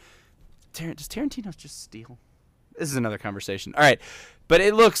damn it. Does Tarantino just steal? This is another conversation. All right. But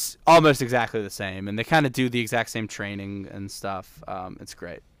it looks almost exactly the same, and they kind of do the exact same training and stuff. It's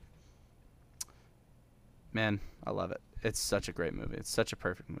great. Man, I love it. It's such a great movie. It's such a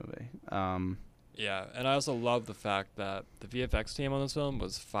perfect movie. Yeah, and I also love the fact that the VFX team on this film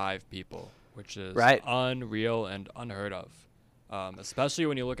was 5 people, which is unreal and unheard of. Especially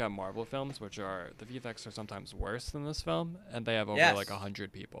when you look at Marvel films, which are, the VFX are sometimes worse than this film, and they have over like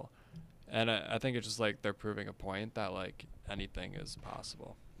 100 people. And I think it's just like they're proving a point that like anything is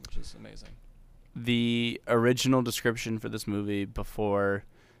possible, which is amazing. The original description for this movie before,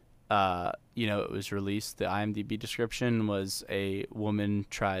 it was released, the IMDb description was a woman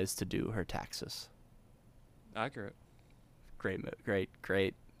tries to do her taxes. Accurate. Great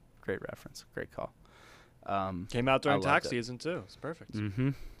reference. Great call. Came out during tax season too. It's perfect. Mm-hmm.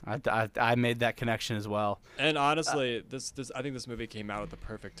 I made that connection as well. And honestly, this I think this movie came out at the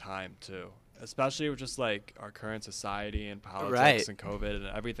perfect time too, especially with just like our current society and politics and COVID and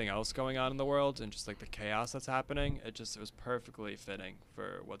everything else going on in the world, and just like the chaos that's happening. It was perfectly fitting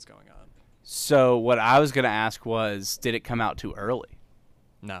for what's going on. So what I was gonna ask was, did it come out too early?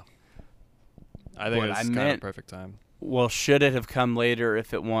 No. I think it's kind of perfect time. Well, should it have come later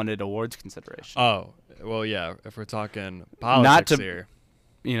if it wanted awards consideration? Oh, well, yeah. If we're talking politics here,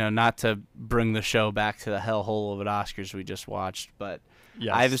 not to bring the show back to the hellhole of an Oscars we just watched, but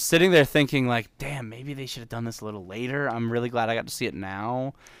Yes. I was sitting there thinking, like, damn, maybe they should have done this a little later. I'm really glad I got to see it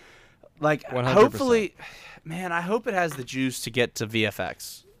now. Like, 100%. hopefully, man, I hope it has the juice to get to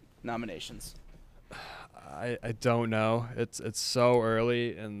VFX nominations. I don't know. It's so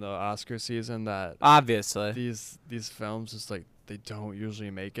early in the Oscar season that Obviously. these films just like they don't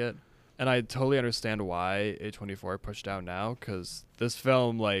usually make it. And I totally understand why A24 pushed out now, because this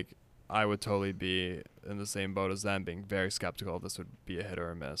film, like, I would totally be in the same boat as them, being very skeptical if this would be a hit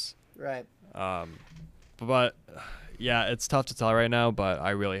or a miss. Right. But yeah, it's tough to tell right now, but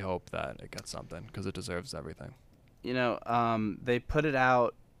I really hope that it gets something because it deserves everything. You know, they put it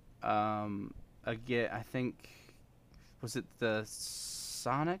out again, I think, was it the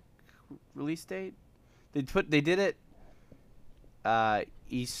Sonic release date? They did it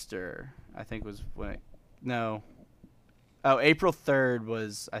Easter, I think was when April 3rd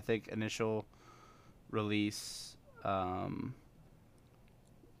was, I think, initial release,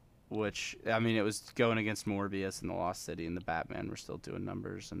 which, I mean, it was going against Morbius and The Lost City, and The Batman were still doing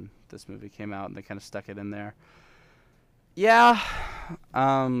numbers, and this movie came out and they kind of stuck it in there. Yeah,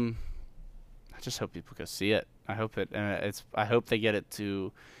 I just hope people go see it. I hope I hope they get it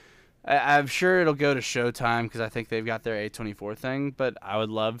to. I'm sure it'll go to Showtime because I think they've got their A24 thing. But I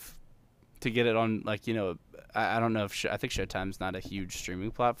would love to get it on, like, you know, I don't know if I think Showtime's not a huge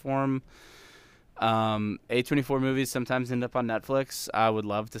streaming platform. A24 movies sometimes end up on Netflix. I would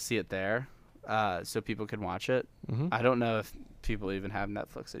love to see it there, so people can watch it. Mm-hmm. I don't know if people even have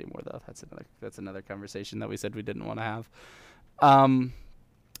Netflix anymore, though. That's another conversation that we said we didn't want to have.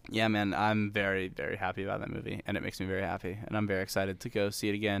 Yeah, man, I'm very, very happy about that movie, and it makes me very happy, and I'm very excited to go see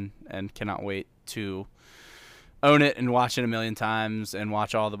it again, and cannot wait to own it and watch it a million times and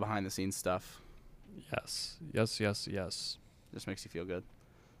watch all the behind-the-scenes stuff. Yes. Just makes you feel good.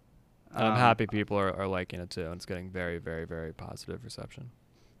 And I'm happy people are liking it too, and it's getting very, very, very positive reception.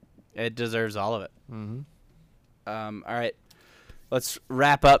 It deserves all of it. Mm-hmm. All right, let's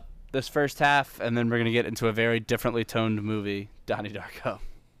wrap up this first half, and then we're going to get into a very differently toned movie, Donnie Darko.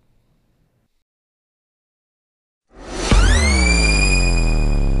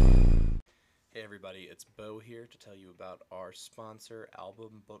 Hey everybody, it's Bo here to tell you about our sponsor,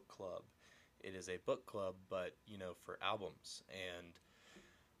 Album Book Club. It is a book club, but, you know, for albums,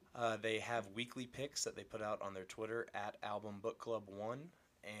 and they have weekly picks that they put out on their Twitter at Album Book Club 1,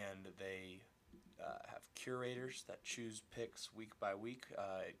 and they have curators that choose picks week by week.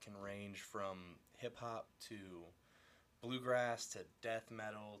 It can range from hip-hop to bluegrass to death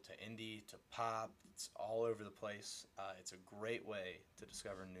metal to indie to pop. It's all over the place. It's a great way to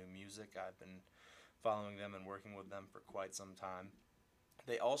discover new music. I've been following them and working with them for quite some time.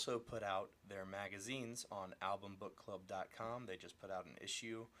 They also put out their magazines on albumbookclub.com. They just put out an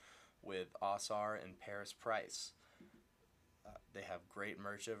issue with Osar and Paris Price. They have great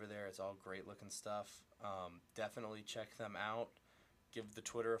merch over there. It's all great looking stuff. Definitely check them out. Give the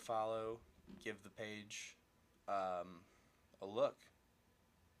Twitter a follow. Give the page a look.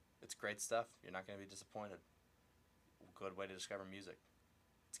 It's great stuff. You're not going to be disappointed. Good way to discover music.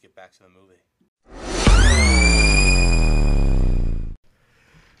 Let's get back to the movie.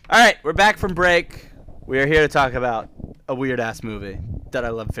 All right, we're back from break. We are here to talk about a weird-ass movie that I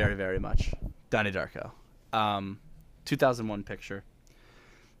love very, very much, Donnie Darko. 2001 picture.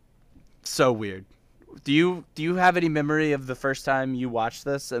 So weird. Do you have any memory of the first time you watched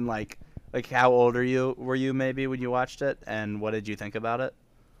this, and like how old were you maybe when you watched it, and what did you think about it?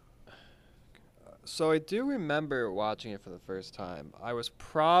 So I do remember watching it for the first time. I was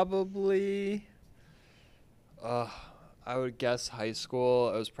probably, I would guess high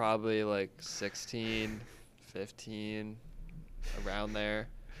school. I was probably like 16, 15, around there.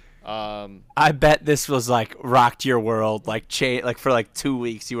 I bet this was like rocked your world, like for like 2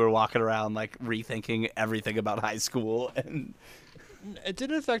 weeks you were walking around like rethinking everything about high school, and it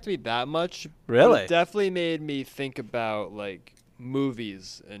didn't affect me that much. Really? It definitely made me think about like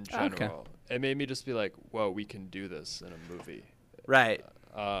movies in general. Okay. It made me just be like, whoa, we can do this in a movie. Right.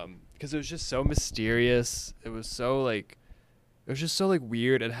 Because it was just so mysterious. It was just so like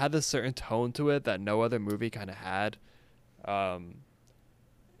weird. It had this certain tone to it that no other movie kind of had. And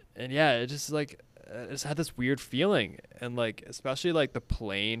yeah, it just had this weird feeling, and like especially like the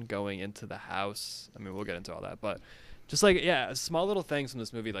plane going into the house. I mean, we'll get into all that, but just like, yeah, small little things from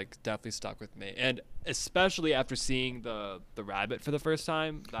this movie like definitely stuck with me, and especially after seeing the rabbit for the first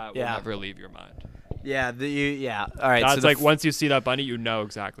time, that will never leave your mind. Yeah, yeah. All right. That's so like once you see that bunny, you know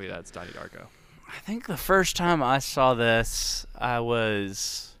exactly that's Donnie Darko. I think the first time I saw this, I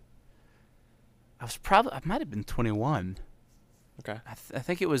might have been 21. Okay. I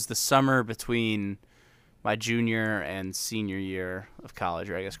think it was the summer between my junior and senior year of college,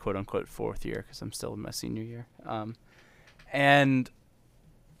 or I guess quote unquote fourth year, because I'm still in my senior year. And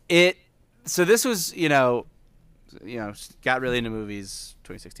so this was, got really into movies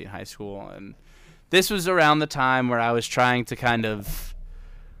 2016 high school, and this was around the time where I was trying to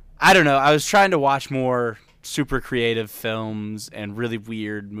I was trying to watch more super creative films and really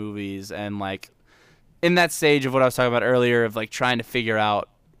weird movies, and like in that stage of what I was talking about earlier of like trying to figure out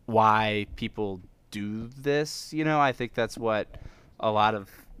why people do this. I think that's what a lot of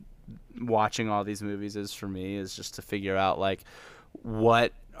watching all these movies is for me, is just to figure out like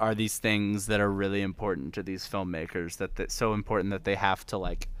what are these things that are really important to these filmmakers that's so important that they have to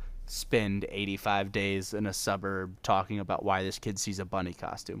like spend 85 days in a suburb talking about why this kid sees a bunny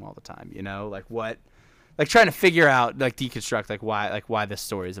costume all the time, like what, like trying to figure out, like deconstruct why this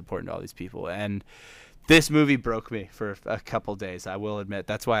story is important to all these people. And this movie broke me for a couple days, I will admit.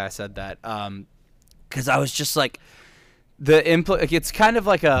 That's why I said that, because I was just like, it's kind of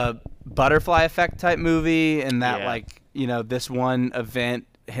like a butterfly effect type movie, in that like, this one event,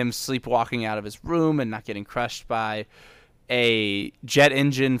 him sleepwalking out of his room and not getting crushed by a jet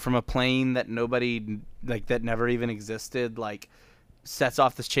engine from a plane that that never even existed, like sets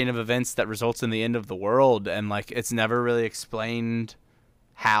off this chain of events that results in the end of the world, and like it's never really explained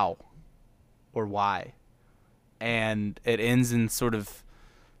how or why, and it ends in sort of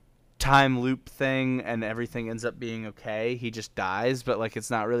time loop thing, and everything ends up being okay. He just dies, but like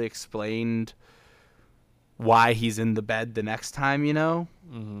it's not really explained why he's in the bed the next time,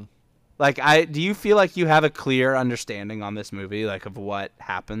 Mm-hmm. Like, do you feel like you have a clear understanding on this movie, like of what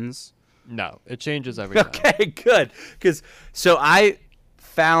happens? No, it changes every time. Okay, good. So I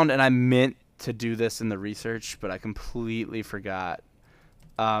found, and I meant to do this in the research, but I completely forgot.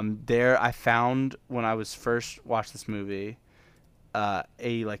 I found, when I was first watched this movie, a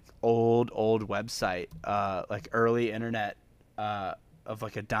like old website, like early internet, of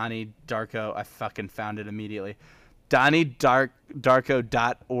like a Donnie Darko. I fucking found it immediately.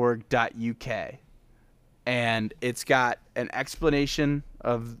 DonnieDarko.org.uk, and it's got an explanation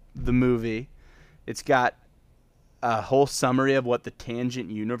of the movie. It's got a whole summary of what the tangent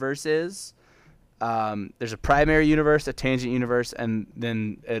universe is. There's a primary universe, a tangent universe, and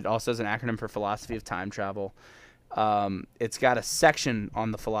then it also has an acronym for philosophy of time travel. It's got a section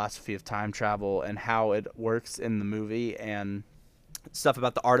on the philosophy of time travel and how it works in the movie, and stuff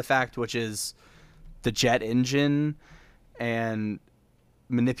about the artifact, which is the jet engine, and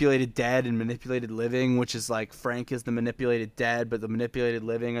manipulated dead and manipulated living, which is like Frank is the manipulated dead, but the manipulated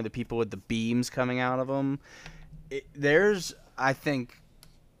living are the people with the beams coming out of them. There's, I think,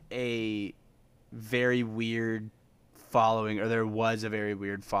 a very weird following, or there was a very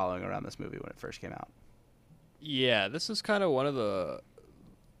weird following around this movie when it first came out. Yeah, this is kind of one of the.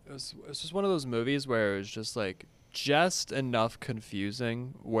 It's just one of those movies where it was just like just enough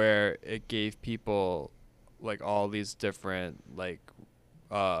confusing where it gave people like all these different like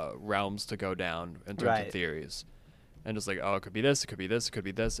realms to go down in terms of theories, and just like, oh, it could be this, it could be this, it could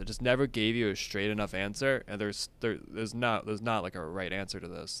be this. It just never gave you a straight enough answer, and there's not like a right answer to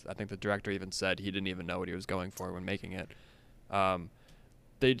this. I think the director even said he didn't even know what he was going for when making it.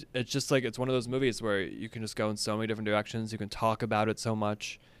 It's just like, it's one of those movies where you can just go in so many different directions, you can talk about it so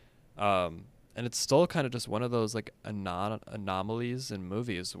much, and it's still kind of just one of those like anomalies in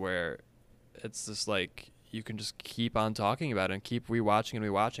movies where it's just like you can just keep on talking about it and keep rewatching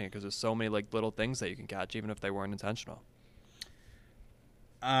it because there's so many like little things that you can catch even if they weren't intentional.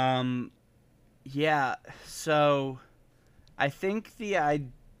 Yeah, so I think the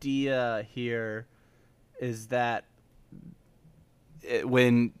idea here is that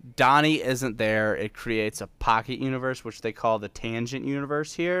when Donnie isn't there, it creates a pocket universe, which they call the tangent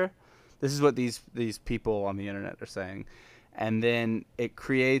universe here. This is what these people on the internet are saying. And then it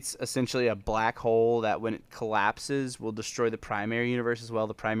creates essentially a black hole that when it collapses will destroy the primary universe as well.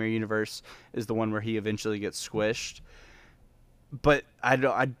 The primary universe is the one where he eventually gets squished. But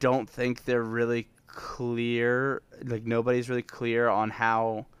I don't think they're really clear. Like, nobody's really clear on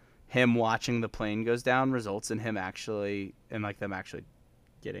how him watching the plane goes down results in him actually, and like them actually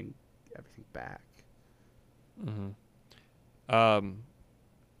getting everything back. Mm-hmm.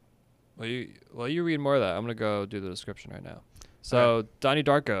 While you read more of that, I'm gonna go do the description right now. So right. Donnie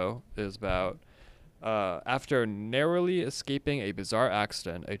Darko is about after narrowly escaping a bizarre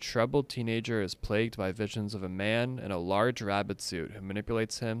accident, a troubled teenager is plagued by visions of a man in a large rabbit suit who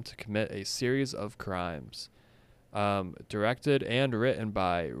manipulates him to commit a series of crimes. Directed and written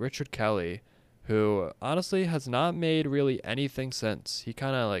by Richard Kelly, who honestly has not made really anything since. He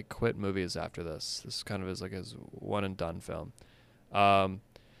kind of like quit movies after this. This kind of is like his one and done film.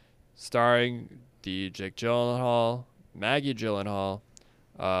 Starring the Jake Gyllenhaal, Maggie Gyllenhaal,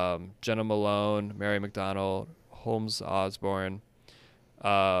 Jenna Malone, Mary McDonnell, Holmes Osborne.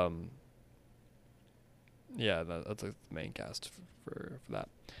 Yeah, that's like the main cast for that.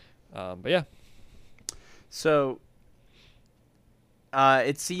 But yeah. So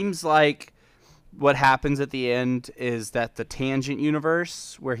it seems like what happens at the end is that the tangent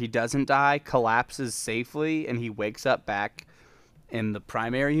universe where he doesn't die collapses safely and he wakes up back in the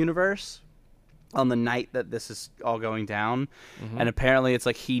primary universe on the night that this is all going down. And apparently it's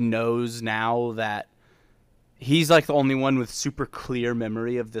like he knows now that he's like the only one with super clear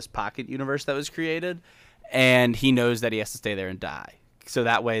memory of this pocket universe that was created, and he knows that he has to stay there and die so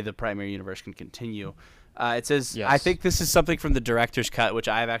that way the primary universe can continue. It says, yes. I think this is something from the director's cut, which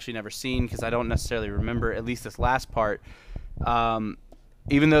I have actually never seen because I don't necessarily remember, at least this last part.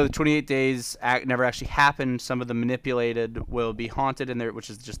 Even though the 28 days never actually happened, some of the manipulated will be haunted in their,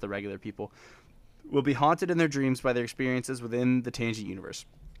 which is just the regular people, will be haunted in their dreams by their experiences within the tangent universe.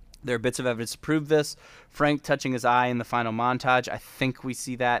 There are bits of evidence to prove this. Frank touching his eye in the final montage. I think we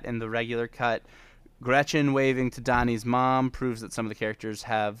see that in the regular cut. Gretchen waving to Donnie's mom proves that some of the characters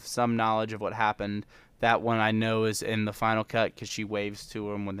have some knowledge of what happened. That one I know is in the final cut because she waves to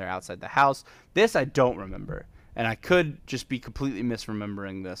them when they're outside the house. This I don't remember, and I could just be completely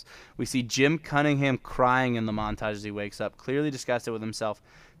misremembering this. We see Jim Cunningham crying in the montage as he wakes up, clearly disgusted with himself.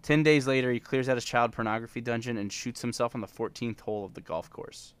 10 days later, he clears out his child pornography dungeon and shoots himself on the 14th hole of the golf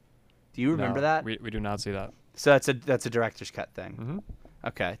course. Do you remember that? We do not see that. So that's a director's cut thing.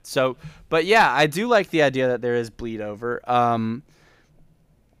 Okay. So, but yeah, I do like the idea that there is bleed over.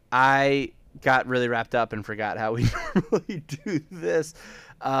 I got really wrapped up and forgot how we normally do this.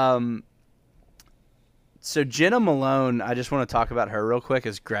 So Jenna Malone, I just want to talk about her real quick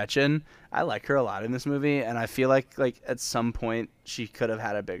as Gretchen. I like her a lot in this movie, and I feel like at some point she could have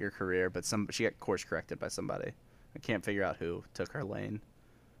had a bigger career, but she got course corrected by somebody. I can't figure out who took her lane.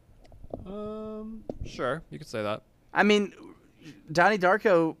 Sure, you could say that. I mean, Donnie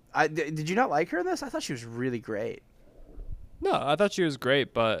Darko, did you not like her in this? I thought she was really great. No, I thought she was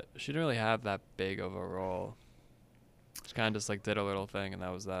great, but she didn't really have that big of a role. She kind of just like did a little thing, and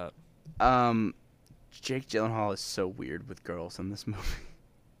that was that. Jake Gyllenhaal is so weird with girls in this movie.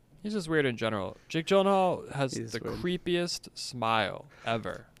 He's just weird in general. Jake Gyllenhaal has the weird. creepiest smile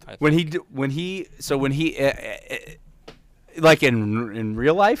ever. When he like in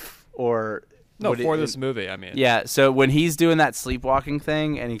real life or no, for this movie, I mean. Yeah, so when he's doing that sleepwalking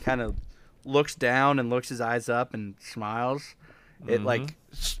thing and he kind of looks down and looks his eyes up and smiles, it like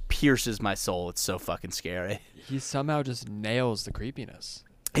pierces my soul. It's so fucking scary. He somehow just nails the creepiness.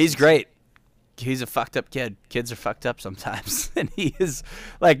 He's great. He's a fucked up kid. Kids are fucked up sometimes, and he is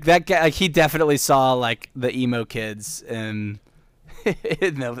like that guy. Like he definitely saw like the emo kids in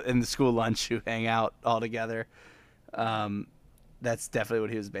the school lunch who hang out all together. That's definitely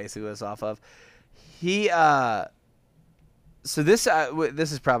what he was basing this off of. He so this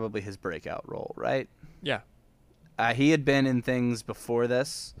is probably his breakout role, right? Yeah. He had been in things before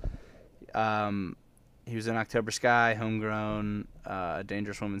this. He was in October Sky, Homegrown,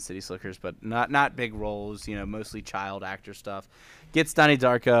 Dangerous Woman, City Slickers, but not big roles, mostly child actor stuff. Gets Donnie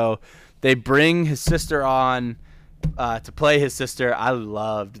Darko. They bring his sister on to play his sister. I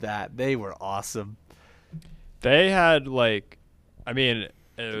loved that. They were awesome. They had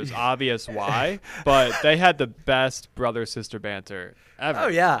it was obvious why, but they had the best brother-sister banter ever. Oh,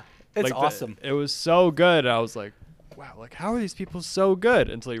 yeah. It's awesome. It was so good. I was like, wow, how are these people so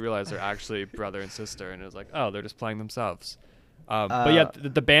good? Until you realize they're actually brother and sister, and it was like, oh, they're just playing themselves. But yeah,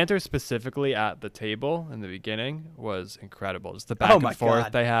 the banter specifically at the table in the beginning was incredible. Just the back and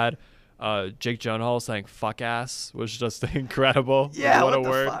forth they had. Jake Gyllenhaal saying "fuck ass" was just incredible. Yeah, what a the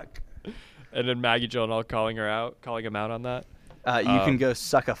word. Fuck? And then Maggie Gyllenhaal calling him out on that. You can go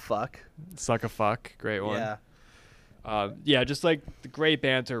suck a fuck. Suck a fuck, great one. Yeah. Yeah, just like the great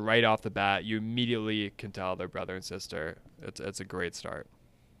banter right off the bat. You immediately can tell they're brother and sister. It's a great start.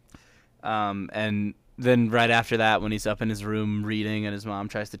 And then right after that, when he's up in his room reading and his mom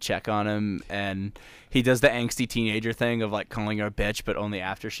tries to check on him, and he does the angsty teenager thing of like calling her a bitch, but only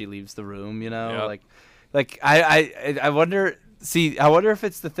after she leaves the room, Yep. I wonder. See, I wonder if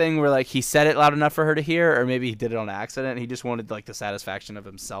it's the thing where like he said it loud enough for her to hear, or maybe he did it on accident. He just wanted like the satisfaction of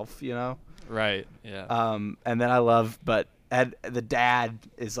himself, Right. Yeah. And then I love, but the dad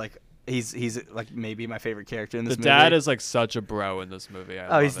is like he's like maybe my favorite character in this movie. The dad is like such a bro in this movie.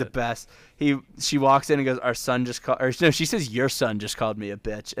 He's the best. She walks in and goes, "Our son just called," or no, she says, "Your son just called me a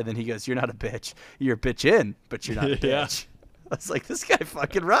bitch," and then he goes, "You're not a bitch. You're a bitch in, but you're not a bitch." I was like, this guy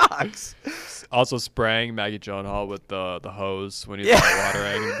fucking rocks. Also spraying Maggie Gyllenhaal with the hose when he's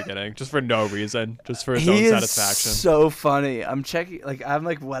watering in the beginning, just for no reason, just for his own satisfaction. So funny. I'm checking, like, I'm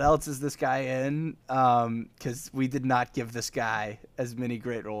like, what else is this guy in? Because we did not give this guy as many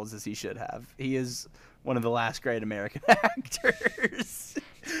great roles as he should have. He is one of the last great American actors.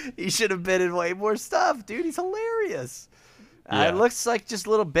 He should have been in way more stuff, dude. He's hilarious. It looks like just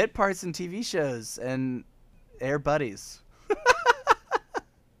little bit parts in TV shows and Air Buddies.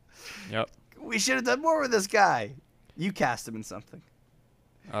 Yep. We should have done more with this guy. You cast him in something.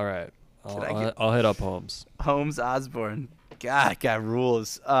 All right. I'll hit up Holmes. Holmes Osborne. God, guy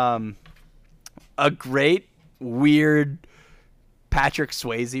rules. A great, weird Patrick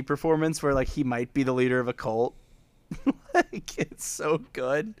Swayze performance where, like, he might be the leader of a cult. Like, it's so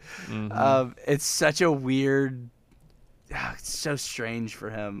good. Mm-hmm. It's such a weird... it's so strange for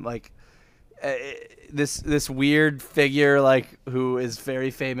him. Like, this weird figure, like, who is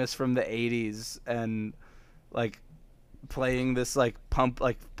very famous from the 80s and, like, playing this, like, pump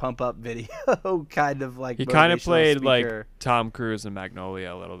up video kind of, like, he kind of played speaker. like Tom Cruise in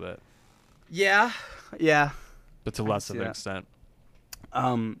Magnolia a little bit, yeah, but to less of an extent.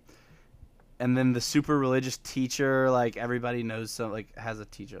 And then the super religious teacher, like, everybody knows, some, like, has a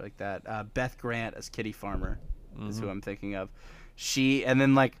teacher like that. Beth Grant as Kitty Farmer is who I'm thinking of. She, and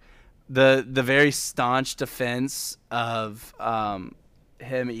then, like, the very staunch defense of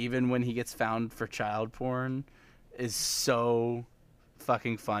him, even when he gets found for child porn, is so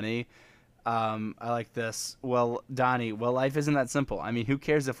fucking funny. I like this. Well, Donnie, life isn't that simple. I mean, who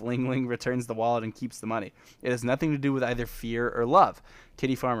cares if Ling Ling returns the wallet and keeps the money? It has nothing to do with either fear or love.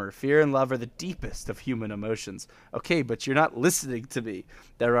 Kitty Farmer, fear and love are the deepest of human emotions. Okay, but you're not listening to me.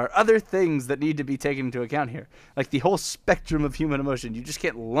 There are other things that need to be taken into account here. Like the whole spectrum of human emotion. You just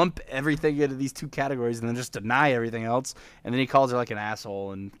can't lump everything into these two categories and then just deny everything else. And then he calls her like an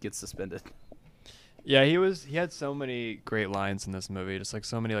asshole and gets suspended. Yeah, he had so many great lines in this movie, just like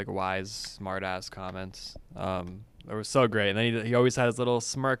so many like wise, smart ass comments. It was so great. And then he always had his little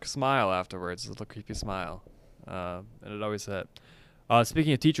smirk smile afterwards, his little creepy smile. And it always hit.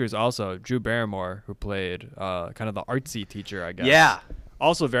 Speaking of teachers, also Drew Barrymore, who played kind of the artsy teacher, I guess. Yeah.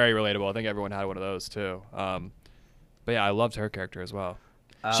 Also very relatable. I think everyone had one of those too. But yeah, I loved her character as well.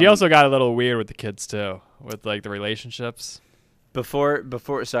 She also got a little weird with the kids too, with like the relationships. Before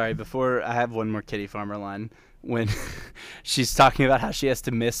I have one more Kitty Farmer line when she's talking about how she has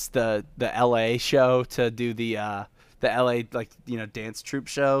to miss the LA show to do the LA, like, you know, dance troupe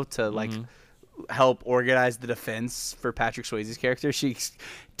show to like help organize the defense for Patrick Swayze's character. She,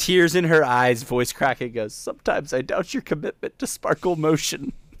 tears in her eyes, voice cracking, goes, "Sometimes I doubt your commitment to sparkle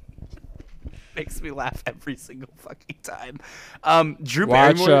motion." Makes me laugh every single fucking time. Drew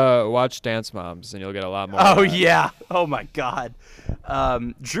Barrymore. Watch Dance Moms, and you'll get a lot more. Oh yeah! Oh my God.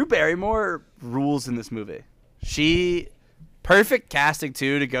 Drew Barrymore rules in this movie. She perfect casting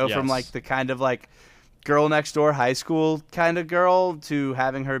too to go from like the kind of like girl next door high school kind of girl to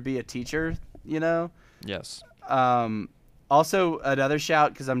having her be a teacher. You know. Yes. Also, another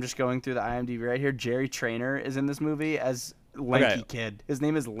shout, because I'm just going through the IMDb right here. Jerry Trainer is in this movie as Lanky Kid. His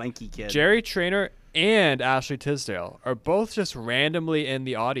name is Lanky Kid. Jerry Trainer and Ashley Tisdale are both just randomly in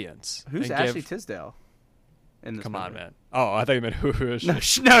the audience. Who's Ashley Tisdale? Come on, man. Oh, I thought you meant who is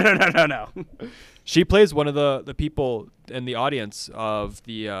she? No. She plays one of the people in the audience of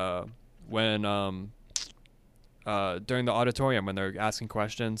the when during the auditorium when they're asking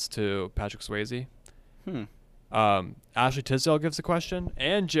questions to Patrick Swayze. Ashley Tisdale gives a question,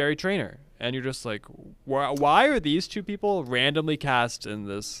 and Jerry Trainer. And you're just like, why are these two people randomly cast in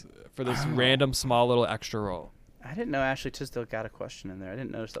this for this random small little extra role? I didn't know Ashley Tisdale got a question in there. I didn't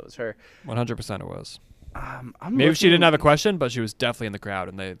notice that was her. 100% it was. Maybe she didn't have a question, but she was definitely in the crowd,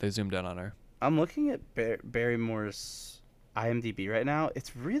 and they zoomed in on her. I'm looking at Barrymore's IMDb right now.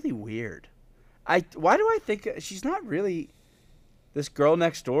 It's really weird. Why do I think she's not really this girl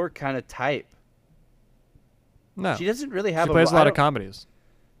next door kind of type? No, she doesn't really have. She plays a lot of comedies.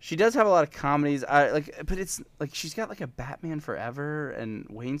 She does have a lot of comedies. But it's like she's got like a Batman Forever and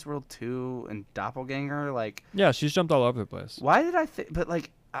Wayne's World 2 and Doppelganger. Like, yeah, she's jumped all over the place. Why did I think? But like,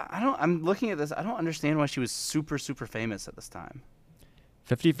 I don't. I'm looking at this. I don't understand why she was super famous at this time.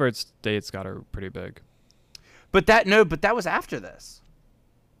 50 First Dates got her pretty big. But that was after this.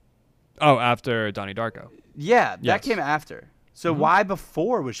 Oh, after Donnie Darko. Yeah, that came after. So why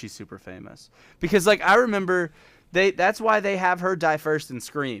before was she super famous? Because like I remember. That's why they have her die first in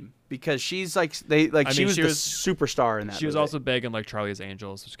Scream, because she's like she was the superstar in that. She was also big in like Charlie's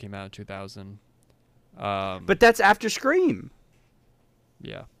Angels, which came out in 2000. But that's after Scream.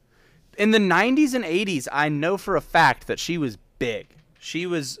 Yeah. In the 90s and 80s, I know for a fact that she was big. She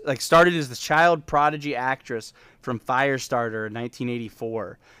was like started as the child prodigy actress from Firestarter in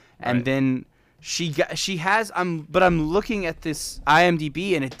 1984, and Right. then but I'm looking at this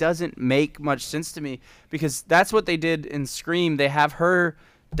IMDb and it doesn't make much sense to me because that's what they did in Scream. They have her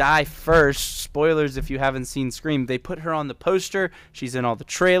die first. Spoilers if you haven't seen Scream. They put her on the poster. She's in all the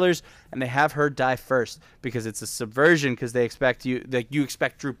trailers, and they have her die first because it's a subversion. Because they expect you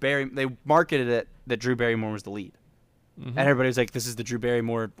expect Drew Barrymore. They marketed it that Drew Barrymore was the lead, and everybody was like, "This is the Drew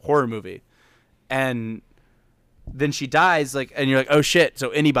Barrymore horror movie," and then she dies. Like, and you're like, "Oh shit!" So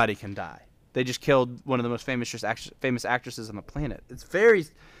anybody can die. They just killed one of the most famous actresses on the planet. It's very.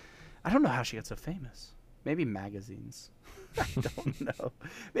 I don't know how she got so famous. Maybe magazines. I don't know.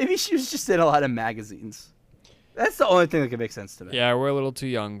 Maybe she was just in a lot of magazines. That's the only thing that can make sense to me. Yeah, we're a little too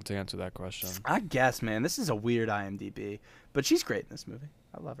young to answer that question. I guess, man. This is a weird IMDb, but she's great in this movie.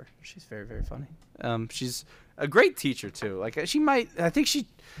 I love her. She's very, very funny. She's a great teacher too. Like she might. I think she.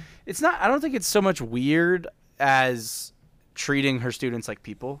 It's not. I don't think it's so much weird as treating her students like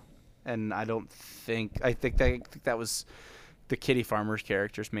people, and I think that was the Kitty Farmer's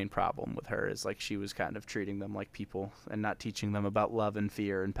character's main problem with her is like she was kind of treating them like people and not teaching them about love and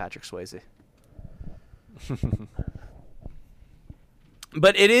fear and Patrick Swayze.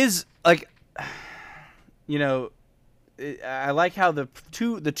 But it is like, you know, I like how the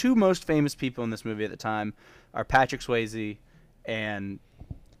two most famous people in this movie at the time are Patrick Swayze and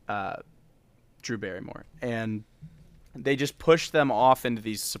Drew Barrymore, and they just push them off into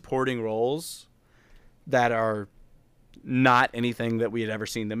these supporting roles that are not anything that we had ever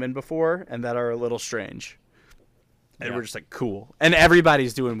seen them in before and that are a little strange. And Yeah. we're just like, cool. And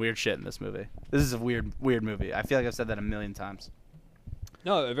everybody's doing weird shit in this movie. This is a weird movie. I feel like I've said that a million times.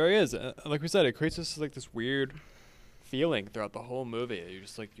 No, it very is. Like we said, it creates this weird feeling throughout the whole movie. You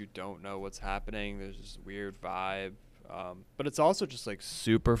just like you don't know what's happening. There's this weird vibe, but it's also just like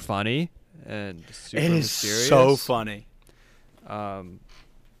super funny and super It is mysterious. so funny.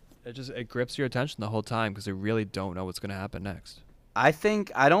 It grips your attention the whole time because you really don't know what's gonna happen next. I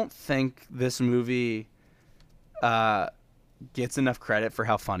don't think this movie gets enough credit for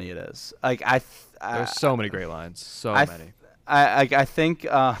how funny it is. Like There's so many great lines. So I many. I think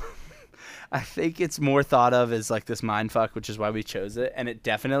I think it's more thought of as like this mindfuck, which is why we chose it, and it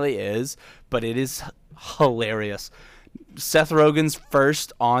definitely is. But it is hilarious. Seth Rogen's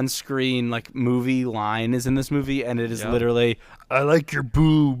first on-screen like movie line is in this movie, and it is Yep. literally, "I like your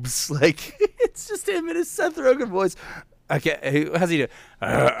boobs." Like it's just him in his Seth Rogen voice. How's he do?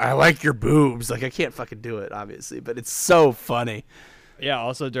 I like your boobs. Like I can't fucking do it, obviously, but it's so funny. Yeah.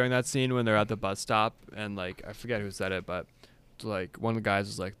 Also during that scene when they're at the bus stop and like I forget who said it, but like one of the guys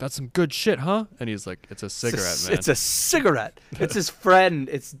was like, "That's some good shit, huh?" And he's like, "It's a cigarette, man." It's a cigarette. It's his friend.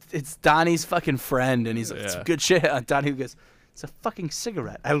 It's Donnie's fucking friend, and he's like, "It's Yeah. good shit." Donnie goes, "It's a fucking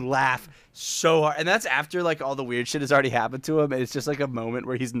cigarette." I laugh so hard, and that's after like all the weird shit has already happened to him, and it's just like a moment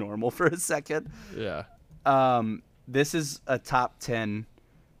where he's normal for a second. Yeah. This is a top 10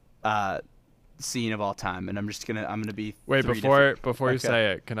 scene of all time, and I'm gonna be Wait, three before different- you Okay.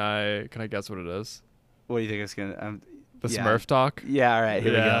 say it, can I guess what it is? What do you think it's gonna? The Yeah. Smurf talk? Yeah. All right.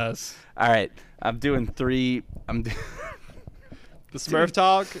 Here we go. Yes. All right. I'm doing three. The Smurf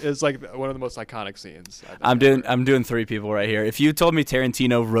talk is like one of the most iconic scenes. I think I'm doing three people right here. If you told me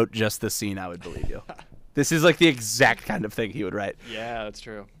Tarantino wrote just this scene, I would believe you. This is like the exact kind of thing he would write. Yeah, that's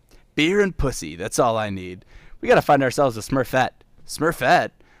true. Beer and pussy, that's all I need. We gotta find ourselves a Smurfette.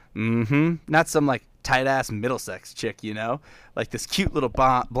 Smurfette? Mm-hmm. Not some like tight-ass Middlesex chick, you know? Like this cute little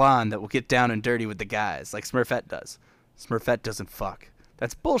blonde that will get down and dirty with the guys, like Smurfette does. Smurfette doesn't fuck.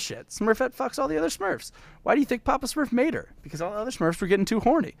 That's bullshit. Smurfette fucks all the other Smurfs. Why do you think Papa Smurf made her? Because all the other Smurfs were getting too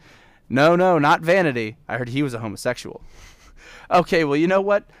horny. No, not Vanity. I heard he was a homosexual. Okay, well, you know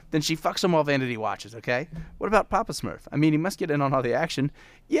what? Then she fucks him while Vanity watches, okay? What about Papa Smurf? I mean, he must get in on all the action.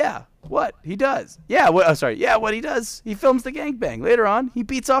 Yeah, what? He does. Yeah, what he does. He films the gangbang. Later on, he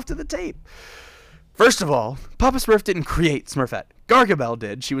beats off to the tape. First of all, Papa Smurf didn't create Smurfette. Gargamel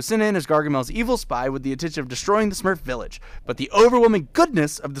did. She was sent in as Gargamel's evil spy with the intention of destroying the Smurf village. But the overwhelming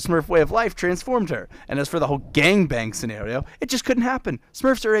goodness of the Smurf way of life transformed her. And as for the whole gangbang scenario, it just couldn't happen.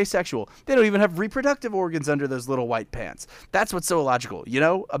 Smurfs are asexual. They don't even have reproductive organs under those little white pants. That's what's so illogical, you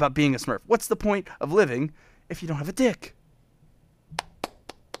know, about being a Smurf. What's the point of living if you don't have a dick?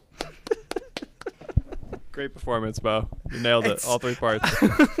 Great performance, Bo. You nailed it. All three parts.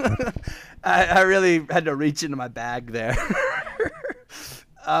 I really had to reach into my bag there.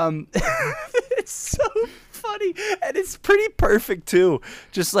 It's so funny, and it's pretty perfect too.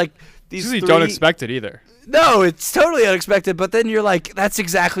 Just like these You three, don't expect it either. No, it's totally unexpected. But then you're like, that's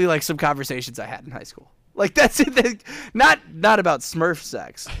exactly like some conversations I had in high school. Like that's it. Not about Smurf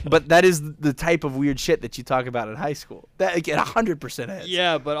sex, but that is the type of weird shit that you talk about in high school. That it 100% is.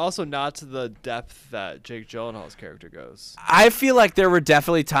 Yeah, but also not to the depth that Jake Gyllenhaal's character goes. I feel like there were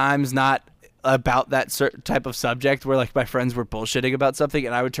definitely times not about that certain type of subject where like my friends were bullshitting about something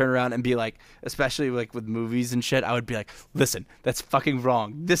and I would turn around and be like, especially like with movies and shit, I would be like, listen, that's fucking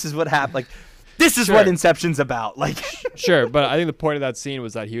wrong. This is what happened. Like, this is what Inception's about. Like, Sure, but I think the point of that scene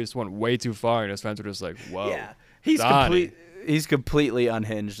was that he just went way too far and his friends were just like, whoa. yeah, he's completely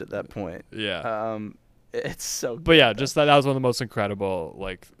unhinged at that point. Yeah. It's so good. But yeah, just that was one of the most incredible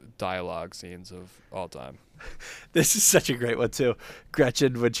like dialogue scenes of all time. This is such a great one too.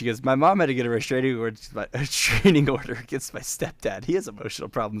 Gretchen, when she goes, my mom had to get a restraining order against my stepdad. He has emotional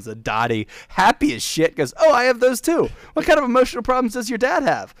problems. And Dottie, happy as shit, goes, oh, I have those too. What kind of emotional problems does your dad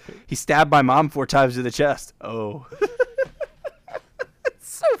have? He stabbed my mom 4 times in the chest. Oh. It's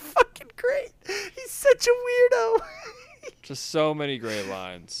so fucking great. He's such a weirdo. Just so many great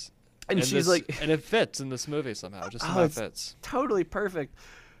lines. And she's like, and it fits in this movie somehow. Just somehow it fits. Totally perfect.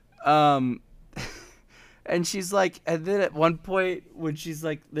 And she's like, and then at one point when she's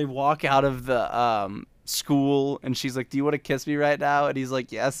like, they walk out of the school, and she's like, do you want to kiss me right now? And he's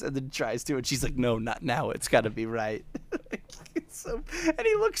like, yes, and then tries to, and she's like, no, not now. It's got to be right. And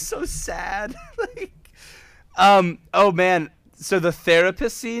he looks so sad. Oh man. So the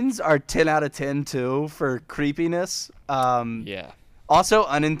therapist scenes are 10 out of 10 too for creepiness. Yeah. Also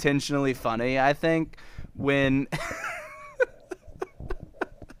unintentionally funny, I think, when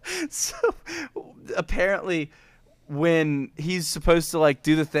so apparently when he's supposed to like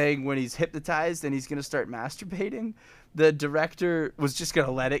do the thing when he's hypnotized and he's going to start masturbating, the director was just going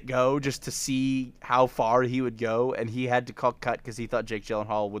to let it go just to see how far he would go, and he had to call cut because he thought Jake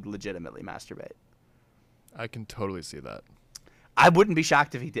Gyllenhaal would legitimately masturbate. I can totally see that. I wouldn't be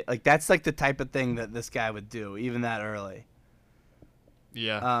shocked if he did. Like, that's like the type of thing that this guy would do, even that early.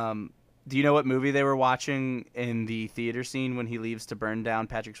 Yeah. Do you know what movie they were watching in the theater scene when he leaves to burn down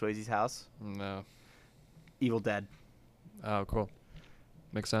Patrick Swayze's house? No. Evil Dead. Oh, cool.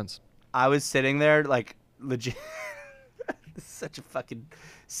 Makes sense. I was sitting there, like, legit. This is such a fucking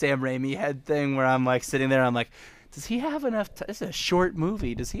Sam Raimi head thing where I'm, like, sitting there, I'm like, does he have enough time? This is a short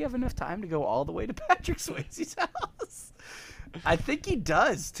movie. Does he have enough time to go all the way to Patrick Swayze's house? I think he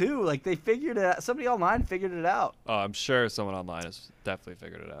does, too. Like, they figured it out. Somebody online figured it out. Oh, I'm sure someone online has definitely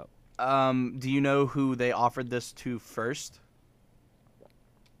figured it out. Do you know who they offered this to first?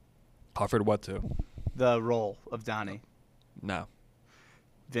 Offered what to? The role of Donnie. No.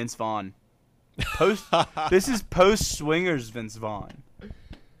 Vince Vaughn. This is post Swingers Vince Vaughn.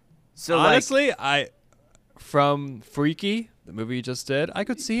 So honestly, from Freaky, the movie you just did, I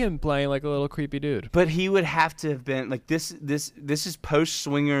could see him playing like a little creepy dude. But he would have to have been like this is post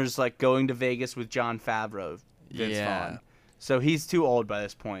Swingers, like going to Vegas with Jon Favreau. Vince Vaughn. So he's too old by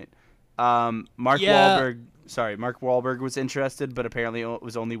this point. Mark Wahlberg was interested, but apparently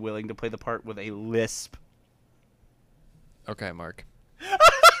was only willing to play the part with a lisp. Okay, Mark.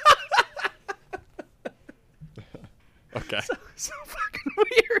 Okay. So fucking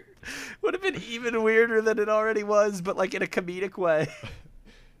weird. Would have been even weirder than it already was, but like in a comedic way.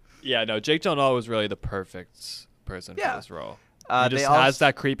 Yeah, no, Jake Gyllenhaal was really the perfect person for this role. He just has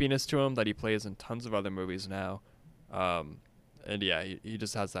that creepiness to him that he plays in tons of other movies now. And yeah, he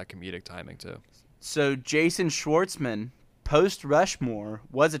just has that comedic timing too. So Jason Schwartzman, post Rushmore,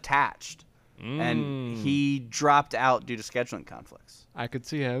 was attached, and he dropped out due to scheduling conflicts. I could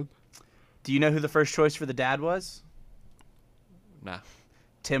see him. Do you know who the first choice for the dad was? Nah.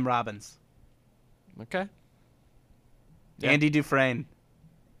 Tim Robbins. Okay. Yeah. Andy Dufresne.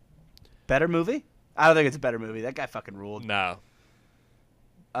 Better movie? I don't think it's a better movie. That guy fucking ruled. No.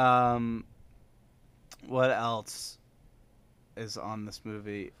 What else is on this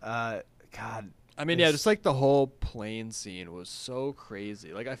movie? God. I mean, yeah, just like the whole plane scene was so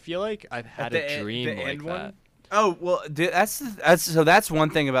crazy. Like, I feel like I've had a dream like that. Oh well, that's one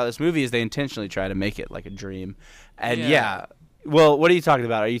thing about this movie is they intentionally try to make it like a dream, and yeah. Well, what are you talking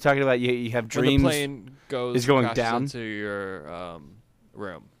about? Are you talking about you have dreams? When the plane is going down into your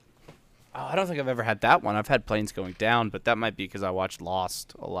room. Oh, I don't think I've ever had that one. I've had planes going down, but that might be because I watched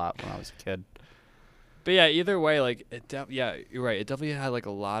Lost a lot when I was a kid. But yeah, either way, like you're right. It definitely had like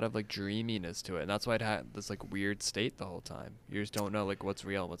a lot of like dreaminess to it, and that's why it had this like weird state the whole time. You just don't know like what's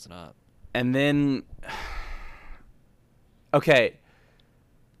real and what's not. And then, okay,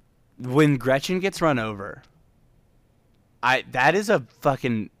 when Gretchen gets run over, that is a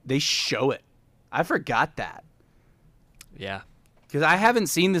fucking, they show it. I forgot that. Yeah. Because I haven't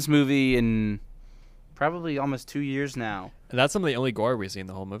seen this movie in probably almost 2 years now. And that's some of the only gore we see in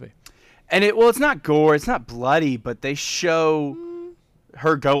the whole movie. And it's not gore, it's not bloody, but they show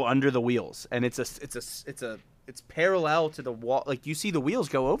her go under the wheels, and it's parallel to the wall. Like, you see the wheels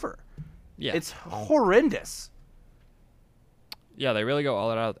go over. Yeah. It's horrendous. Yeah, they really go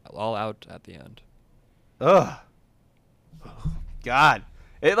all out at the end. Ugh. God.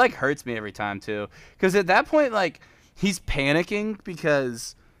 It, like, hurts me every time, too. Because at that point, like, he's panicking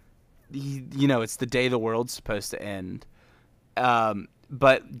because, it's the day the world's supposed to end.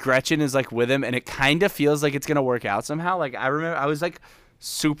 But Gretchen is, like, with him, and it kind of feels like it's going to work out somehow. Like, I remember I was, like,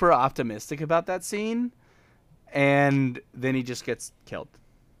 super optimistic about that scene, and then he just gets killed.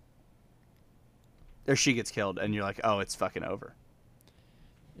 Or she gets killed, and you're like, oh, it's fucking over.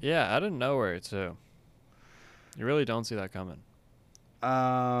 Yeah, out of nowhere, too. You really don't see that coming.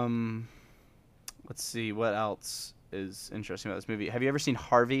 Let's see, what else is interesting about this movie? Have you ever seen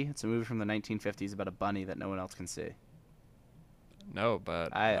Harvey? It's a movie from the 1950s about a bunny that no one else can see. No,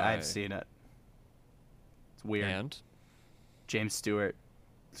 but I've seen it. It's weird. And James Stewart.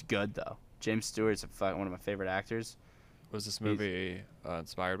 It's good, though. James Stewart's one of my favorite actors. was this movie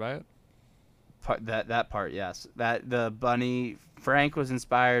inspired by it? That part, yes. That the bunny Frank was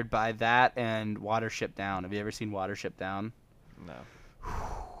inspired by that and Watership Down. Have you ever seen Watership Down? No.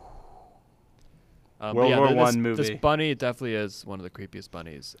 World War I movie. This bunny definitely is one of the creepiest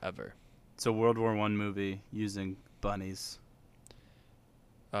bunnies ever. It's a World War I movie using bunnies.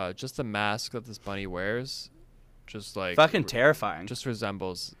 Just the mask that this bunny wears, just like fucking terrifying. Just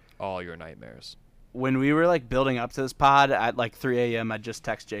resembles all your nightmares. When we were like building up to this pod at like 3 a.m., I'd just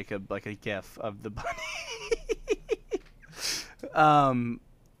text Jacob like a gif of the bunny.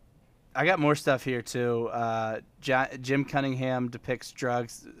 I got more stuff here too. Jim Cunningham depicts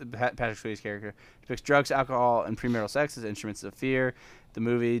drugs. Patrick Swayze's character depicts drugs, alcohol, and premarital sex as instruments of fear. The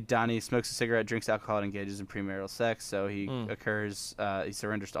movie, Donnie smokes a cigarette, drinks alcohol, and engages in premarital sex. So he he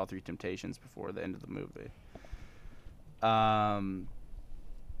surrenders to all three temptations before the end of the movie.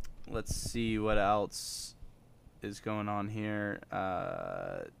 Let's see what else is going on here.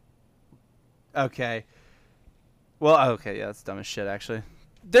 Okay. Well, okay, yeah, that's dumb as shit, actually.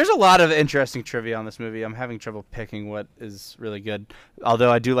 There's a lot of interesting trivia on this movie. I'm having trouble picking what is really good,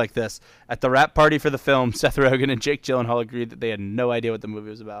 although I do like this. At the wrap party for the film, Seth Rogen and Jake Gyllenhaal agreed that they had no idea what the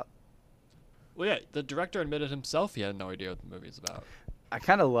movie was about. Well, yeah, the director admitted himself he had no idea what the movie was about. I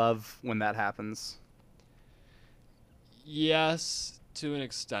kind of love when that happens. Yes, to an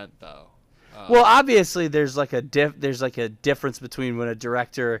extent, though. Well, obviously, there's like a difference between when a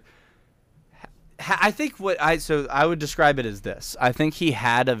director. I think I would describe it as this. I think he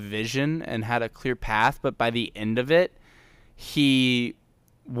had a vision and had a clear path, but by the end of it, he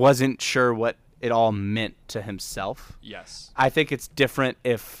wasn't sure what it all meant to himself. Yes. I think it's different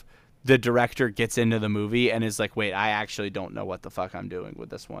if the director gets into the movie and is like, wait, I actually don't know what the fuck I'm doing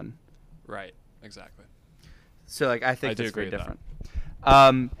with this one. Right. Exactly. So, like, I think that's very with different.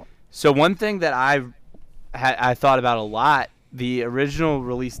 So one thing that I thought about a lot, the original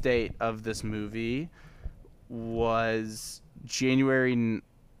release date of this movie was January.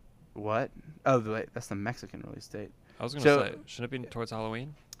 What? Oh, wait, that's the Mexican release date. I was going to say, shouldn't it be towards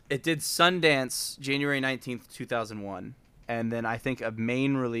Halloween? It did Sundance January 19th, 2001. And then I think a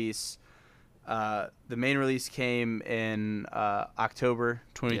main release, the main release came in October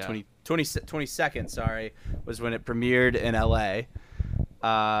 2020, 22nd, sorry, was when it premiered in LA.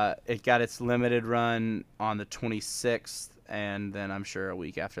 It got its limited run on the 26th, and then I'm sure a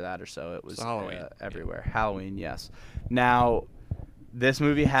week after that or so it was Halloween. Everywhere. Yeah. Halloween, yes. Now, this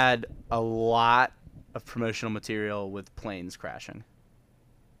movie had a lot of promotional material with planes crashing.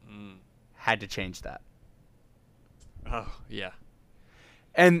 Had to change that. Oh, yeah.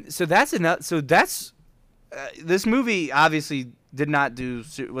 And so that's enough. So that's this movie obviously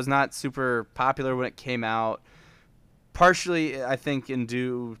was not super popular when it came out. Partially, I think,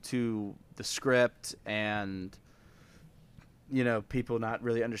 due to the script and, people not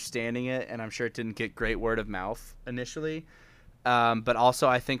really understanding it, and I'm sure it didn't get great word of mouth initially. But also,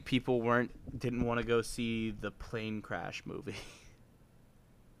 I think people didn't want to go see the plane crash movie.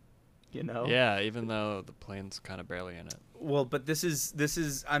 Yeah, even though the plane's kind of barely in it. Well, but this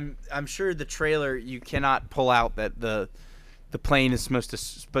is I'm sure the trailer, you cannot pull out that the plane is supposed to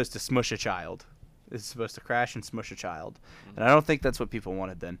smush a child. It's supposed to crash and smush a child. And I don't think that's what people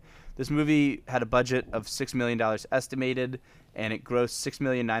wanted then. This movie had a budget of $6 million estimated, and it grossed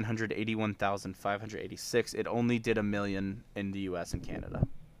 $6,981,586. It only did $1 million in the U.S. and Canada.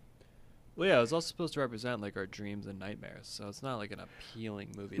 Well, yeah, it was also supposed to represent like our dreams and nightmares, so it's not like an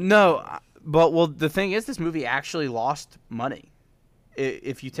appealing movie. No, but the thing is, this movie actually lost money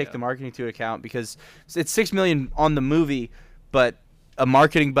if you take the marketing into account, because it's $6 million on the movie, but a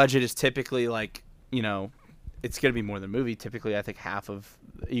marketing budget is typically like, you know, it's going to be more than a movie. Typically, I think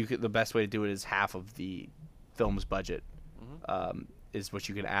the best way to do it is half of the film's budget is what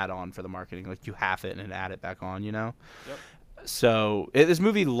you can add on for the marketing. Like you half it and then add it back on, you know? Yep. So this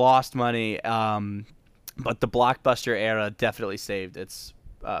movie lost money, but the blockbuster era definitely saved its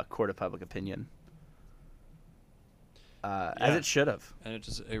court of public opinion. As it should have. And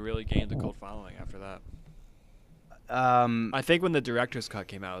it really gained a cult following after that. I I think when the director's cut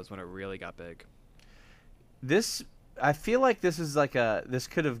came out is when it really got big. I feel like this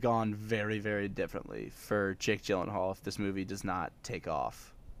could have gone very, very differently for Jake Gyllenhaal if this movie does not take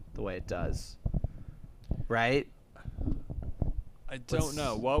off the way it does. Right? I don't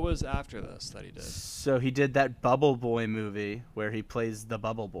know. What was after this that he did? So he did that Bubble Boy movie where he plays the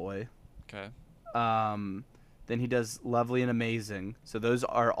Bubble Boy. Okay. Then he does Lovely and Amazing. So those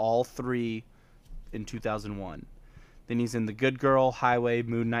are all 3 in 2001. Then he's in The Good Girl, Highway,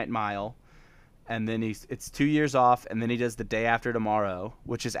 Moon Knight Mile. And then it's 2 years off, and then he does The Day After Tomorrow,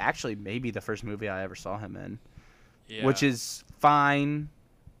 which is actually maybe the first movie I ever saw him in. Yeah. Which is fine.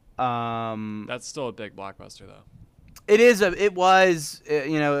 That's still a big blockbuster, though. It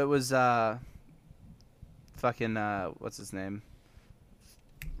was fucking what's his name?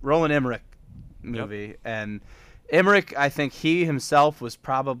 Roland Emmerich movie. Yep. And Emmerich, I think he himself was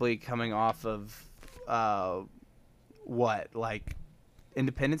probably coming off of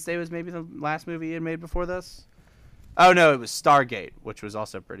Independence Day was maybe the last movie he had made before this. Oh no, it was Stargate, which was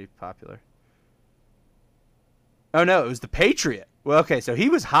also pretty popular. Oh no, it was The Patriot. Well, okay, so he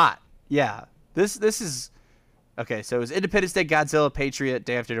was hot. Yeah. This is okay, so it was Independence Day, Godzilla, Patriot,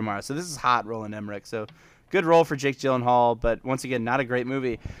 Day After Tomorrow. So this is hot Roland Emmerich. So good role for Jake Gyllenhaal, but once again, not a great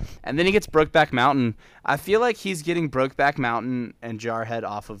movie. And then he gets Brokeback Mountain. I feel like he's getting Brokeback Mountain and Jarhead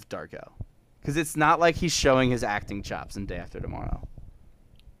off of Darko. Because it's not like he's showing his acting chops in Day After Tomorrow.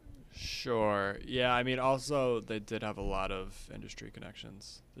 Sure. Yeah, I mean, also, they did have a lot of industry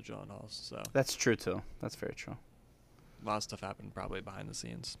connections, the Gyllenhaals, so. That's true, too. That's very true. A lot of stuff happened probably behind the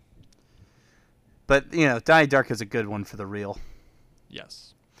scenes. But, you know, Donnie Darko's a good one for the real.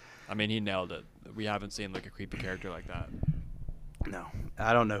 Yes. I mean, he nailed it. We haven't seen, like, a creepy character like that. No.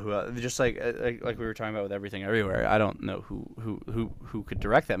 I don't know who else. Just like we were talking about with Everything Everywhere, I don't know who could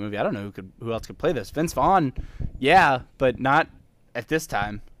direct that movie. I don't know who else could play this. Vince Vaughn, yeah, but not at this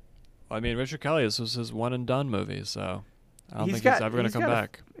time. Well, I mean, Richard Kelly, this was his one-and-done movie, so I don't think he's ever going to come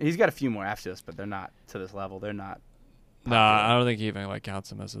back. He's got a few more after this, but they're not to this level. They're not popular. Nah, I don't think he even, like,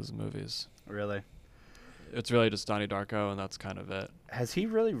 counts him as his movies. Really? It's really just Donnie Darko, and that's kind of it. Has he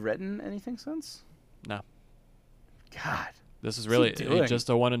really written anything since? No. God. This is really just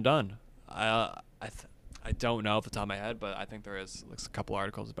a one and done. I don't know off the top of my head, but I think there is like a couple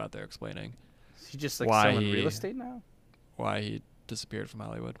articles about there explaining. Is he just like selling real estate now? Why he disappeared from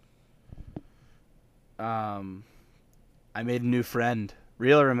Hollywood. I made a new friend.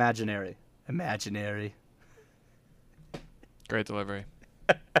 Real or imaginary? Imaginary. Great delivery.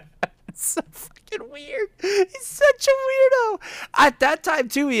 It's so fucking weird. He's such a weirdo. At that time,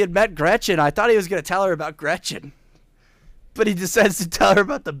 too, he had met Gretchen. I thought he was going to tell her about Gretchen. But he decides to tell her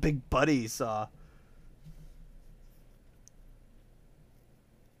about the big buddy he saw.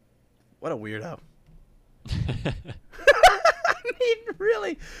 What a weirdo. I mean,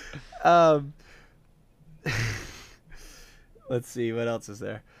 really. Let's see. What else is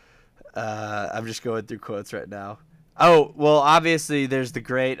there? I'm just going through quotes right now. Oh, well, obviously, there's the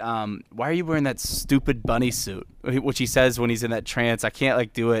great, why are you wearing that stupid bunny suit? Which he says when he's in that trance. I can't,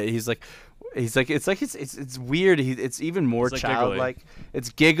 like, do it. He's like, it's weird. It's even more it's like childlike. It's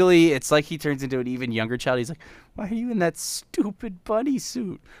giggly. It's like he turns into an even younger child. He's like, why are you in that stupid bunny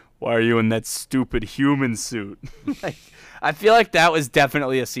suit? Why are you in that stupid human suit? Like, I feel like that was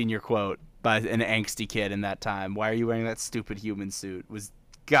definitely a senior quote by an angsty kid in that time. Why are you wearing that stupid human suit? Was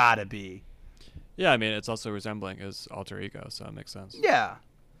gotta be. Yeah, I mean, it's also resembling his alter ego, so it makes sense. Yeah.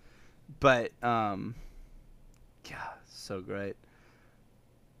 But, God, so great.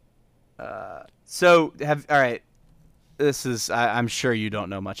 All right. This is, I'm sure you don't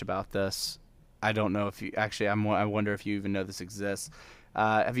know much about this. I don't know if you, actually, I wonder if you even know this exists.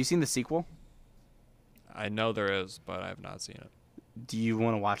 Have you seen the sequel? I know there is, but I have not seen it. Do you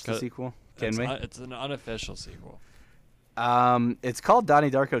want to watch the sequel? Can we? It's an unofficial sequel. It's called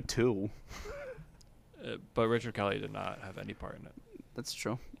Donnie Darko 2. But Richard Kelly did not have any part in it. That's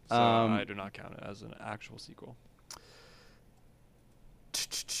true. So I do not count it as an actual sequel.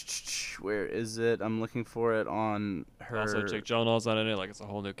 Where is it? I'm looking for it on her. Also, Jake Gyllenhaal's not in it. Like, it's a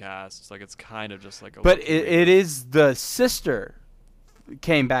whole new cast. It's like, it's kind of just like a. But it is the sister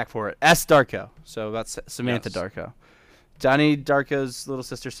came back for it. S. Darko. So that's Samantha Yes. Darko. Donnie Darko's little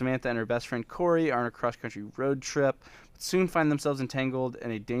sister Samantha and her best friend Corey are on a cross-country road trip, but soon find themselves entangled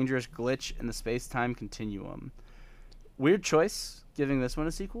in a dangerous glitch in the space-time continuum. Weird choice, giving this one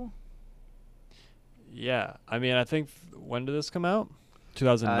a sequel. Yeah, I mean, I think when did this come out?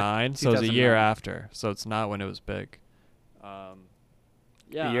 2009. So it was a 2009. year after. So it's not when it was big. Yeah,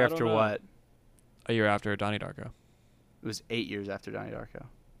 A year I don't after know. what? A year after Donnie Darko. It was 8 years after Donnie Darko.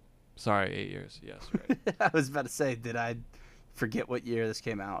 Sorry, 8 years. Yes, right. I was about to say, did I forget what year this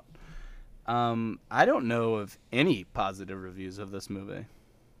came out? I don't know of any positive reviews of this movie.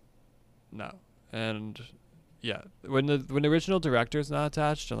 No, and yeah, when the original director's not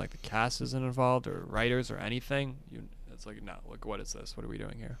attached and like the cast isn't involved or writers or anything, it's like, no, look, what is this? What are we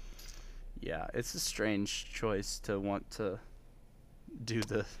doing here? Yeah, it's a strange choice to want to do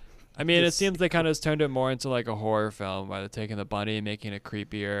the. I mean, it This- seems they kind of turned it more into like a horror film by taking the bunny and making it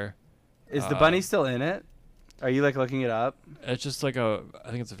creepier. Is the bunny still in it? Are you like looking it up? It's just like I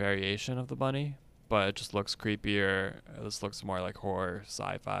think it's a variation of the bunny, but it just looks creepier. This looks more like horror,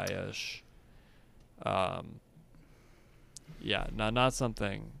 sci-fi-ish. Yeah, not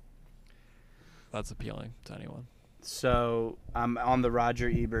something that's appealing to anyone. So I'm on the Roger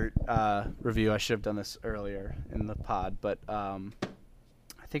Ebert review. I should have done this earlier in the pod, but I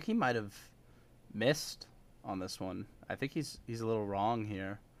think he might have missed on this one. I think he's a little wrong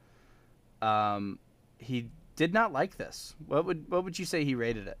here. He did not like this. What would you say he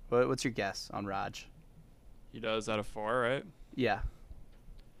rated it? What's your guess on Raj? He does out of 4, right? Yeah,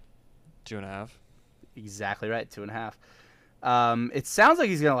 2.5. exactly right. 2.5. It sounds like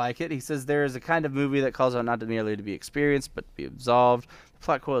he's gonna like it. He says there is a kind of movie that calls out not merely to be experienced, but to be absolved. The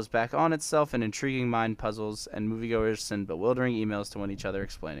plot coils back on itself in intriguing mind puzzles, and moviegoers send bewildering emails to one each other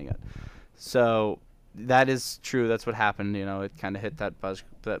explaining it. So that is true. That's what happened. You know, it kind of hit that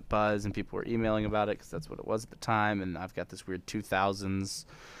buzz, and people were emailing about it because that's what it was at the time. And I've got this weird 2000s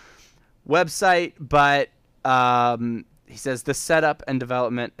website, but he says the setup and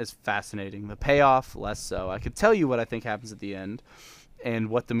development is fascinating. The payoff, less so. I could tell you what I think happens at the end and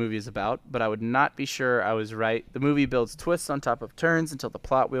what the movie is about, but I would not be sure I was right. The movie builds twists on top of turns until the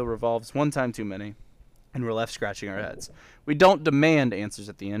plot wheel revolves one time too many, and we're left scratching our heads. We don't demand answers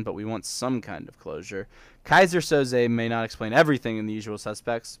at the end, but we want some kind of closure. Kaiser Soze may not explain everything in The Usual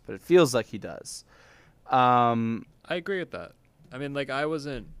Suspects, but it feels like he does. I agree with that. I mean, like, I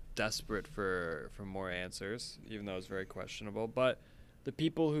wasn't desperate for more answers, even though it was very questionable, but the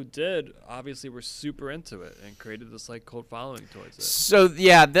people who did obviously were super into it and created this like cult following towards it. So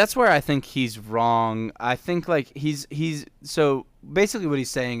yeah, that's where I think he's wrong. I think like he's so basically what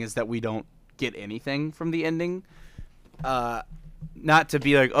he's saying is that we don't get anything from the ending. Not to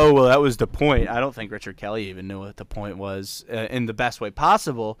be like, oh well, that was the point. I don't think Richard Kelly even knew what the point was in the best way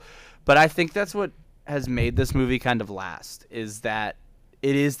possible, but I think that's what has made this movie kind of last, is that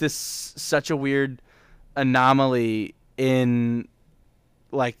it is this such a weird anomaly in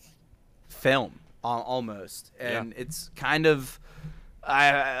like film almost, and it's kind of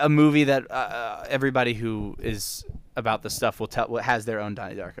a movie that everybody who is about this stuff has their own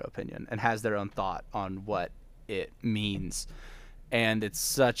Donnie Darko opinion and has their own thought on what it means, and it's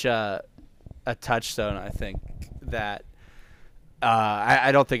such a touchstone. I think that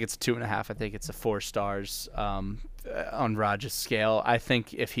I don't think it's 2.5. I think it's a 4 stars on Raj's scale. I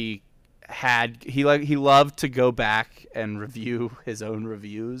think if he loved to go back and review his own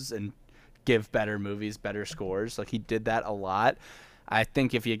reviews and give better movies better scores. Like, he did that a lot. I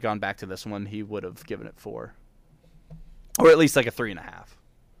think if he had gone back to this one, he would have given it 4, or at least like a 3.5.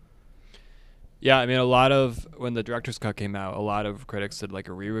 Yeah, I mean, when the director's cut came out, a lot of critics did like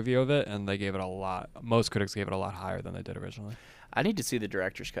a re-review of it, and they gave it a lot. Most critics gave it a lot higher than they did originally. I need to see the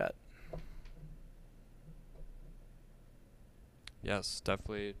director's cut. Yes,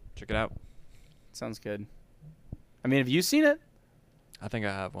 definitely check it out. Sounds good. I mean, have you seen it? I think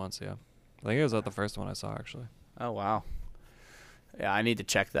I have once, yeah. I think it was the first one I saw, actually. Oh wow. Yeah, I need to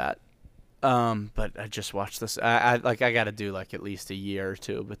check that. But I just watched this. I got to do like at least a year or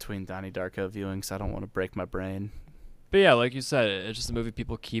two between Donnie Darko viewings. I don't want to break my brain. But yeah, like you said, it's just a movie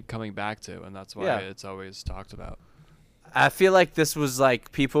people keep coming back to, and that's why Yeah. it's always talked about. I feel like this was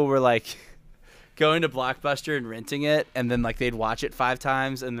like people were like going to Blockbuster and renting it, and then like they'd watch it 5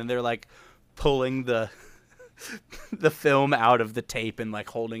 times, and then they're like pulling the film out of the tape and like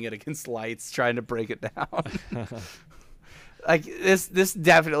holding it against lights, trying to break it down. Like this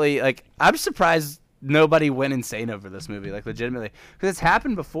definitely, like, I'm surprised nobody went insane over this movie, like legitimately, because it's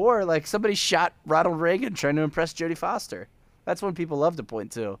happened before. Like, somebody shot Ronald Reagan trying to impress Jodie Foster. That's what people love to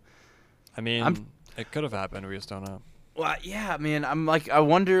point to. I mean, it could have happened. We just don't know. Well, yeah, man. I'm like, I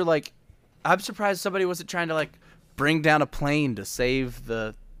wonder, like, I'm surprised somebody wasn't trying to like bring down a plane to save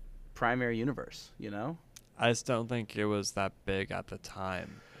the primary universe, you know? I just don't think it was that big at the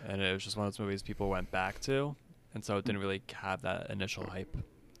time, and it was just one of those movies people went back to, and so it didn't really have that initial hype.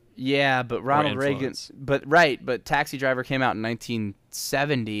 Yeah, but Ronald Reagan, influence. but Taxi Driver came out in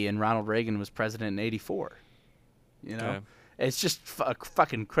 1970 and Ronald Reagan was president in 84. You know? Okay. It's just a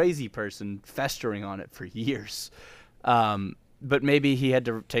fucking crazy person festering on it for years. But maybe he had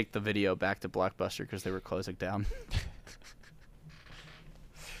to take the video back to Blockbuster because they were closing down.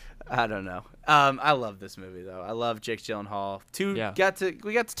 I don't know. I love this movie though. I love Jake Gyllenhaal. We got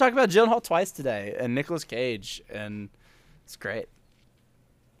to talk about Gyllenhaal twice today and Nicolas Cage, and it's great.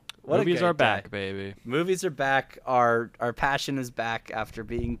 Movies are back, baby. Movies are back. Our passion is back after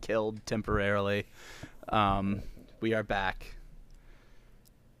being killed temporarily. We are back.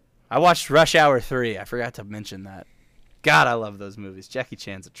 I watched Rush Hour 3. I forgot to mention that. God, I love those movies. Jackie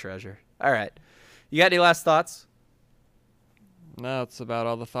Chan's a treasure. All right. You got any last thoughts? No, it's about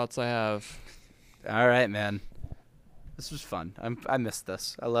all the thoughts I have. All right, man. This was fun. I missed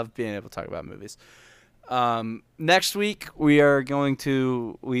this. I love being able to talk about movies. Next week we are going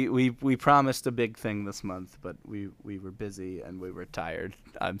to we promised a big thing this month, but we were busy and we were tired.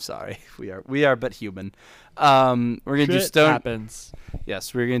 I'm sorry. We are but human. We're gonna do happens.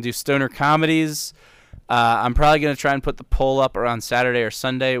 Yes, we're gonna do stoner comedies. I'm probably gonna try and put the poll up around Saturday or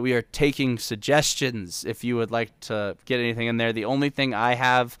Sunday. We are taking suggestions if you would like to get anything in there. The only thing I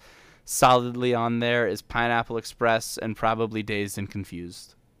have solidly on there is Pineapple Express and probably Dazed and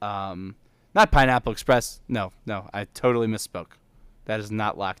Confused. Not Pineapple Express. No, I totally misspoke. That is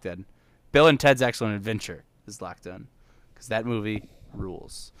not locked in. Bill and Ted's Excellent Adventure is locked in because that movie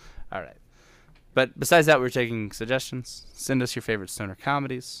rules. All right. But besides that, we're taking suggestions. Send us your favorite stoner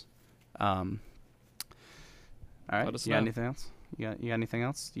comedies. All right. Let us You got know. anything else? You got anything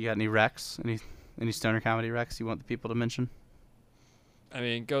else? You got any recs? Any stoner comedy recs you want the people to mention? I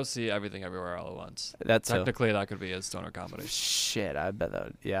mean, go see Everything Everywhere All at Once. That's Technically, that could be a stoner comedy. Shit, I bet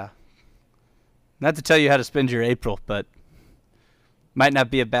that. Yeah. Not to tell you how to spend your April, but might not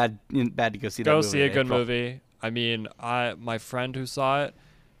be a bad to go see that Go movie. see a in good April. movie. I mean, my friend who saw it,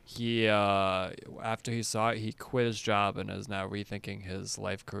 he after he saw it, he quit his job and is now rethinking his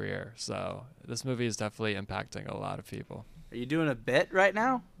life career. So this movie is definitely impacting a lot of people. Are you doing a bit right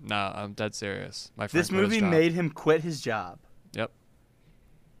now? No, I'm dead serious. My friend This quit his movie job. made him quit his job. Yep.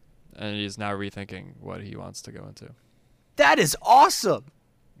 And he's now rethinking what he wants to go into. That is awesome.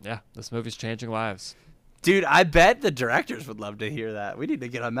 Yeah, this movie's changing lives. Dude, I bet the directors would love to hear that. We need to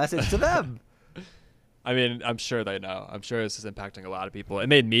get a message to them. I mean, I'm sure they know. I'm sure this is impacting a lot of people. It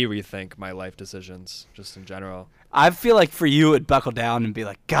made me rethink my life decisions, just in general. I feel like for you, it'd buckle down and be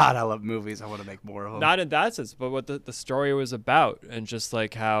like, God, I love movies. I want to make more of them. Not in that sense, but what the story was about, and just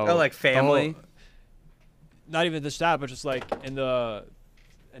like how. Oh, like family? Not even just that, but just like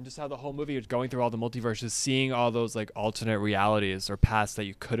and just how the whole movie was going through all the multiverses, seeing all those like alternate realities or paths that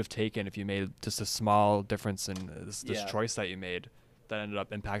you could have taken if you made just a small difference in this choice that you made that ended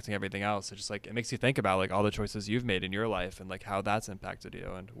up impacting everything else. It's just like it makes you think about like all the choices you've made in your life and like how that's impacted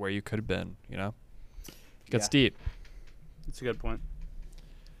you and where you could have been, you know? It gets deep. That's a good point.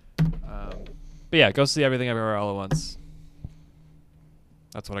 But yeah, go see Everything Everywhere All at Once.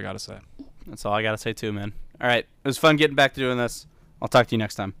 That's what I gotta say. That's all I got to say too, man. All right. It was fun getting back to doing this. I'll talk to you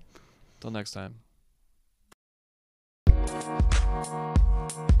next time. Till next time.